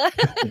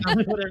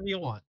 Whatever you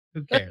want.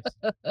 Who cares?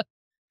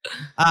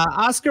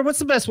 Oscar, what's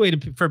the best way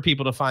for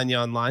people to find you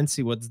online?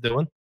 See what's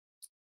doing.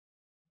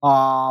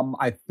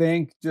 I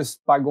think just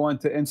by going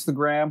to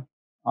Instagram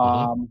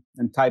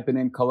and typing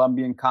in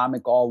Colombian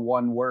Comic, all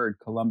one word,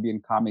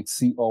 Colombian Comic,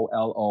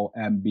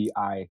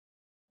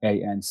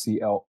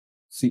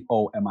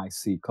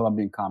 COLOMBIANCOMIC,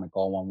 Colombian Comic,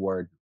 all one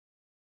word.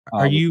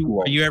 Are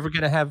you ever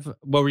going to have,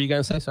 what were you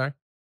going to say? Sorry.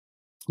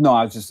 No,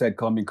 I just said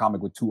Colombian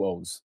Comic with 2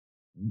 O's.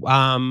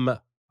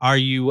 Are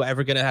you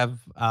ever going to have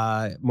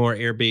more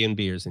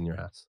Airbnbers in your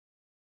house?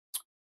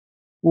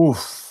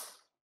 Oof.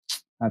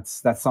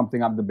 That's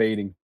something I'm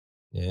debating.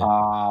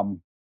 Yeah.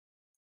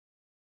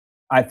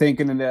 I think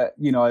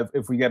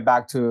if we get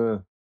back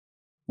to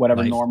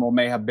whatever normal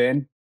may have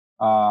been,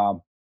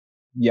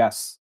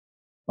 yes,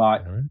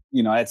 but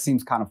it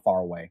seems kind of far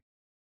away.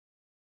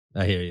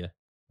 I hear you.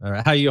 All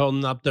right, how are you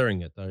holding up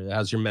during it?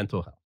 How's your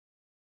mental health?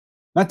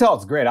 Mental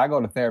health's great. I go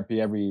to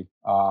therapy every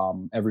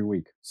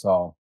week.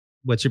 So,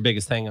 what's your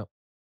biggest hang up?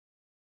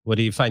 What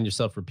do you find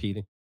yourself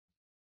repeating?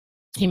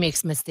 He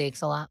makes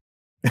mistakes a lot.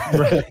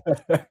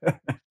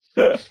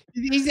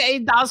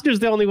 Oscar's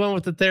the only one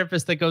with the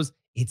therapist that goes,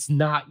 it's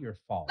not your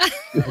fault.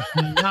 It's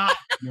not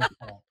your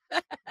fault.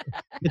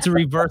 It's a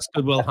reverse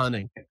Goodwill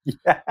Hunting.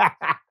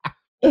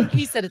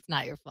 He said it's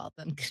not your fault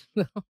then.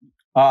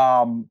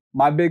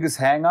 My biggest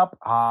hang up,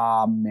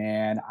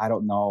 man, I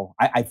don't know.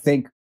 I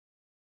think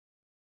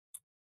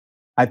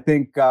I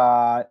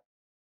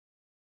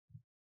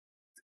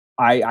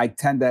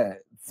tend to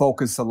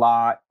focus a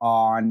lot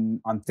on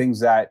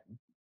things that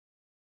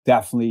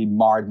definitely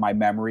marred my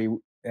memory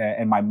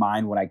and my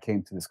mind when I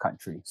came to this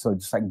country. So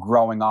just like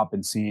growing up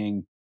and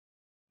seeing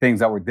things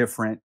that were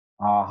different,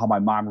 how my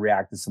mom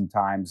reacted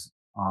sometimes,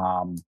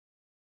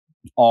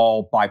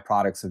 all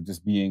byproducts of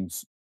just being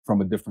from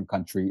a different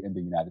country in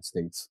the United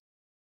States.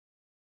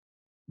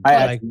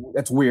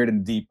 That's weird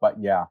and deep, but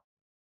yeah.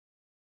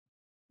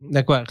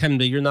 Like what,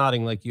 Hemda, you're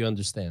nodding like you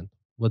understand.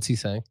 What's he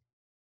saying?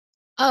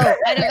 Oh,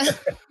 I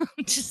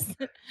don't just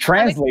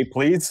Translate,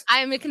 please.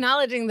 I'm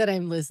acknowledging that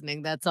I'm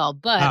listening. That's all.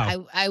 But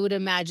I would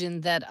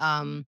imagine that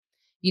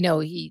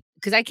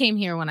because I came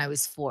here when I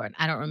was 4 and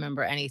I don't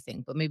remember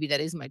anything, but maybe that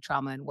is my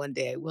trauma and one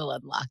day I will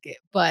unlock it.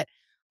 But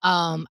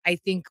I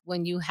think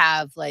when you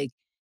have like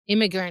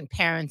immigrant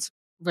parents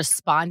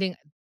responding,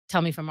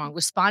 tell me if I'm wrong,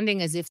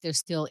 responding as if they're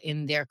still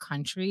in their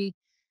country,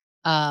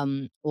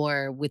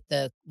 or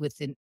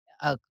within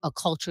a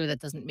culture that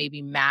doesn't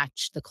maybe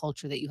match the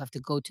culture that you have to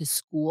go to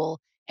school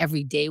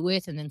every day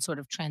with, and then sort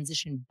of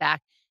transition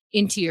back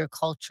into your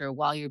culture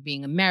while you're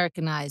being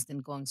Americanized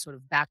and going sort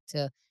of back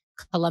to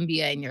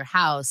Colombia in your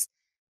house.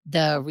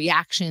 The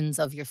reactions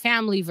of your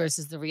family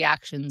versus the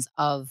reactions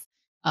of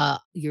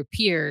your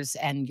peers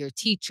and your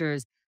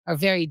teachers are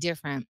very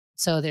different.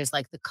 So there's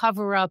like the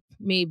cover up,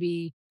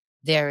 maybe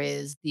there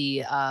is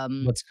the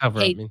What's cover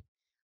up mean?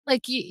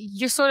 Like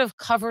you're sort of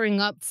covering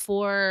up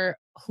for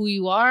who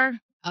you are.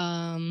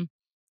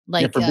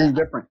 Like for being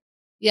different.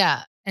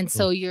 Yeah. And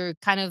so you're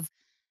kind of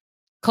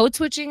code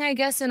switching, I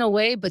guess, in a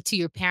way, but to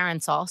your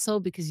parents also,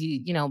 because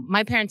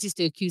my parents used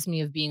to accuse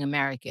me of being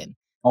American.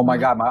 Oh my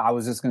God. I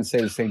was just going to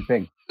say the same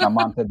thing. My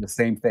mom said the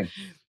same thing.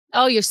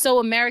 Oh, you're so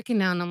American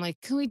now. And I'm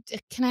like,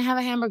 can I have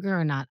a hamburger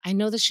or not? I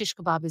know the shish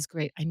kebab is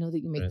great. I know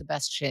that you make the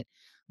best shit.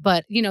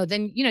 But,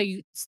 then,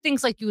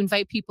 things like you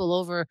invite people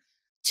over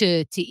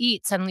to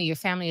eat. Suddenly your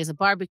family has a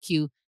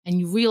barbecue and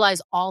you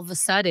realize all of a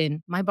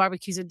sudden my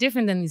barbecues are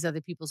different than these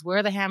other people's. Where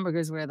are the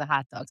hamburgers? Where are the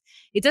hot dogs?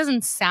 It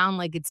doesn't sound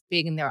like it's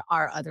big. And there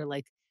are other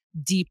like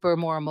deeper,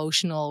 more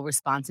emotional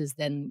responses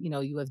than,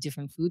 you have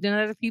different food than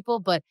other people.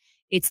 But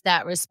it's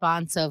that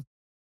response of,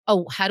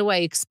 oh, how do I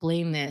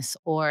explain this?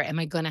 Or am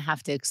I going to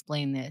have to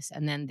explain this?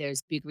 And then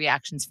there's big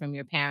reactions from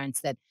your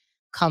parents that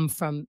come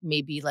from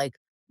maybe like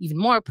even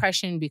more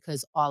oppression,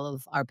 because all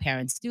of our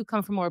parents do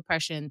come from more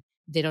oppression.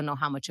 They don't know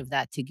how much of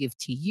that to give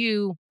to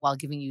you while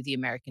giving you the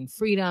American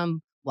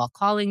freedom, while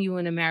calling you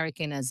an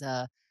American as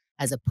a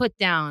put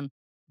down,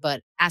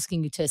 but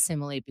asking you to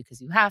assimilate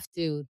because you have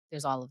to.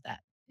 There's all of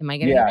that. Am I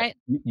getting it right?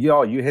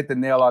 You hit the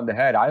nail on the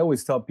head. I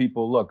always tell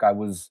people, look, I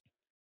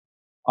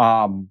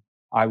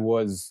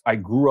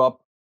grew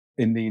up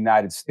in the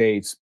United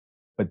States,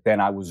 but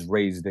then I was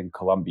raised in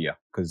Colombia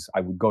because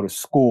I would go to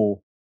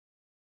school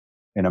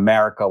in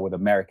America with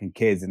American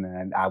kids, and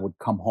then I would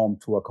come home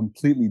to a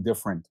completely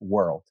different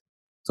world.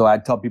 So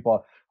I'd tell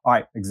people, all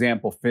right,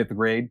 example, 5th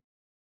grade.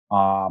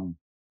 In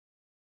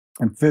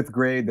 5th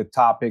grade, the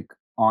topic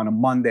on a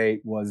Monday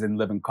was In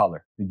Living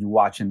Color. Did you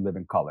watch In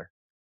Living Color?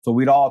 So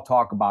we'd all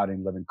talk about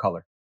In Living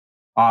Color,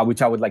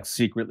 which I would like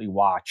secretly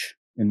watch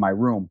in my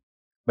room.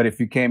 But if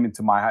you came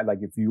into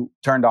if you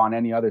turned on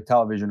any other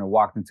television or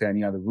walked into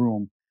any other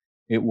room,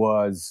 it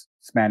was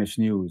Spanish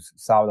News,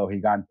 Sábado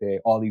Gigante,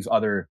 all these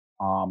other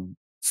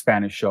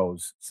Spanish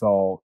shows.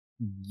 So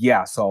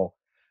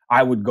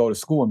I would go to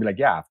school and be like,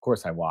 yeah, of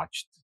course I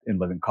watched In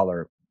Living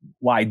Color.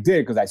 Well, I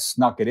did because I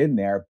snuck it in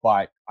there,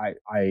 but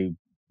I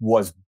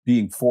was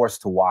being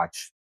forced to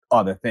watch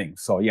other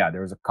things. So yeah,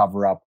 there was a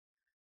cover up.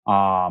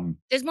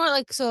 There's more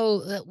like,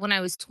 so when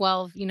I was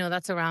 12,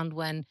 that's around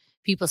when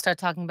people start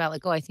talking about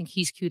like, oh, I think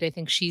he's cute, I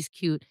think she's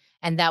cute.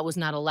 And that was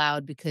not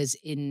allowed because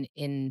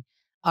in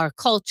our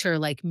culture,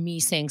 like me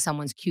saying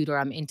someone's cute or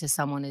I'm into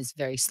someone is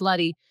very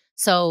slutty.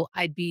 So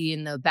I'd be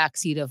in the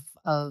backseat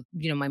of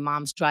my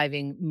mom's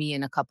driving me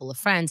and a couple of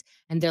friends.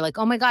 And they're like,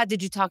 oh my God,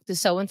 did you talk to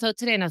so-and-so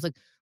today? And I was like,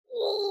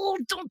 oh,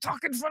 don't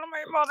talk in front of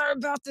my mother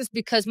about this,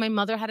 because my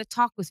mother had to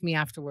talk with me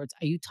afterwards.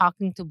 Are you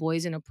talking to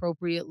boys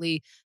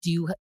inappropriately?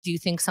 Do you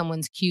think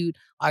someone's cute?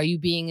 Are you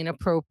being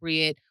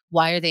inappropriate?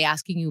 Why are they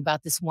asking you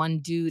about this one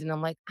dude? And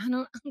I'm like,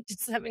 I'm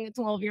just having a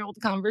 12-year-old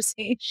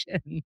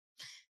conversation.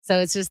 So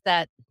it's just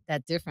that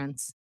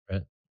difference.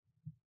 Right.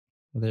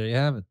 Well, there you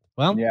have it.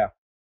 Well, yeah.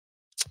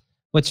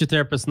 What's your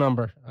therapist's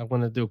number? I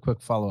want to do a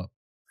quick follow-up.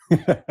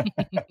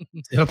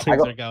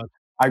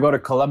 I go to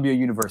Columbia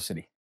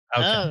University.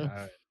 Okay. All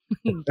right.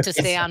 To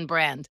stay on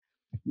brand.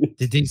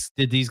 Did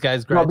these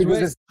guys graduate? No,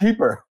 because it's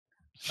cheaper.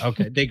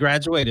 Okay. They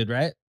graduated,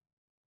 right?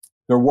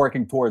 They're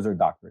working towards their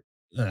doctorate.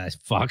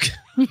 Fuck.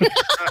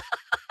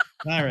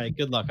 All right.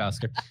 Good luck,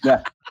 Oscar.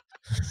 Yeah.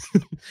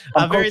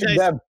 I'm coaching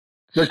them.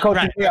 They're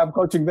coaching me. I'm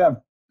coaching them.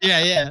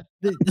 Yeah.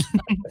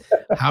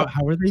 How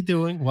are they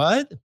doing?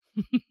 What?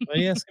 Why are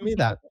you asking me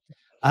that?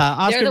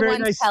 Oscar, they're the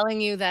ones telling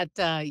you that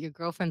your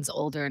girlfriend's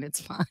older and it's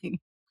fine.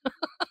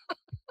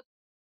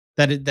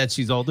 That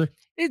she's older?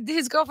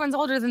 His girlfriend's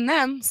older than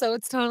them, so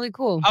it's totally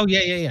cool. Oh,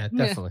 yeah.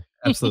 Definitely.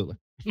 Absolutely.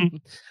 All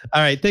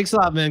right. Thanks a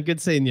lot, man. Good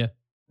seeing you.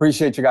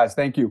 Appreciate you guys.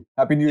 Thank you.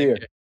 Happy New Year.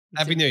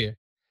 Happy New Year.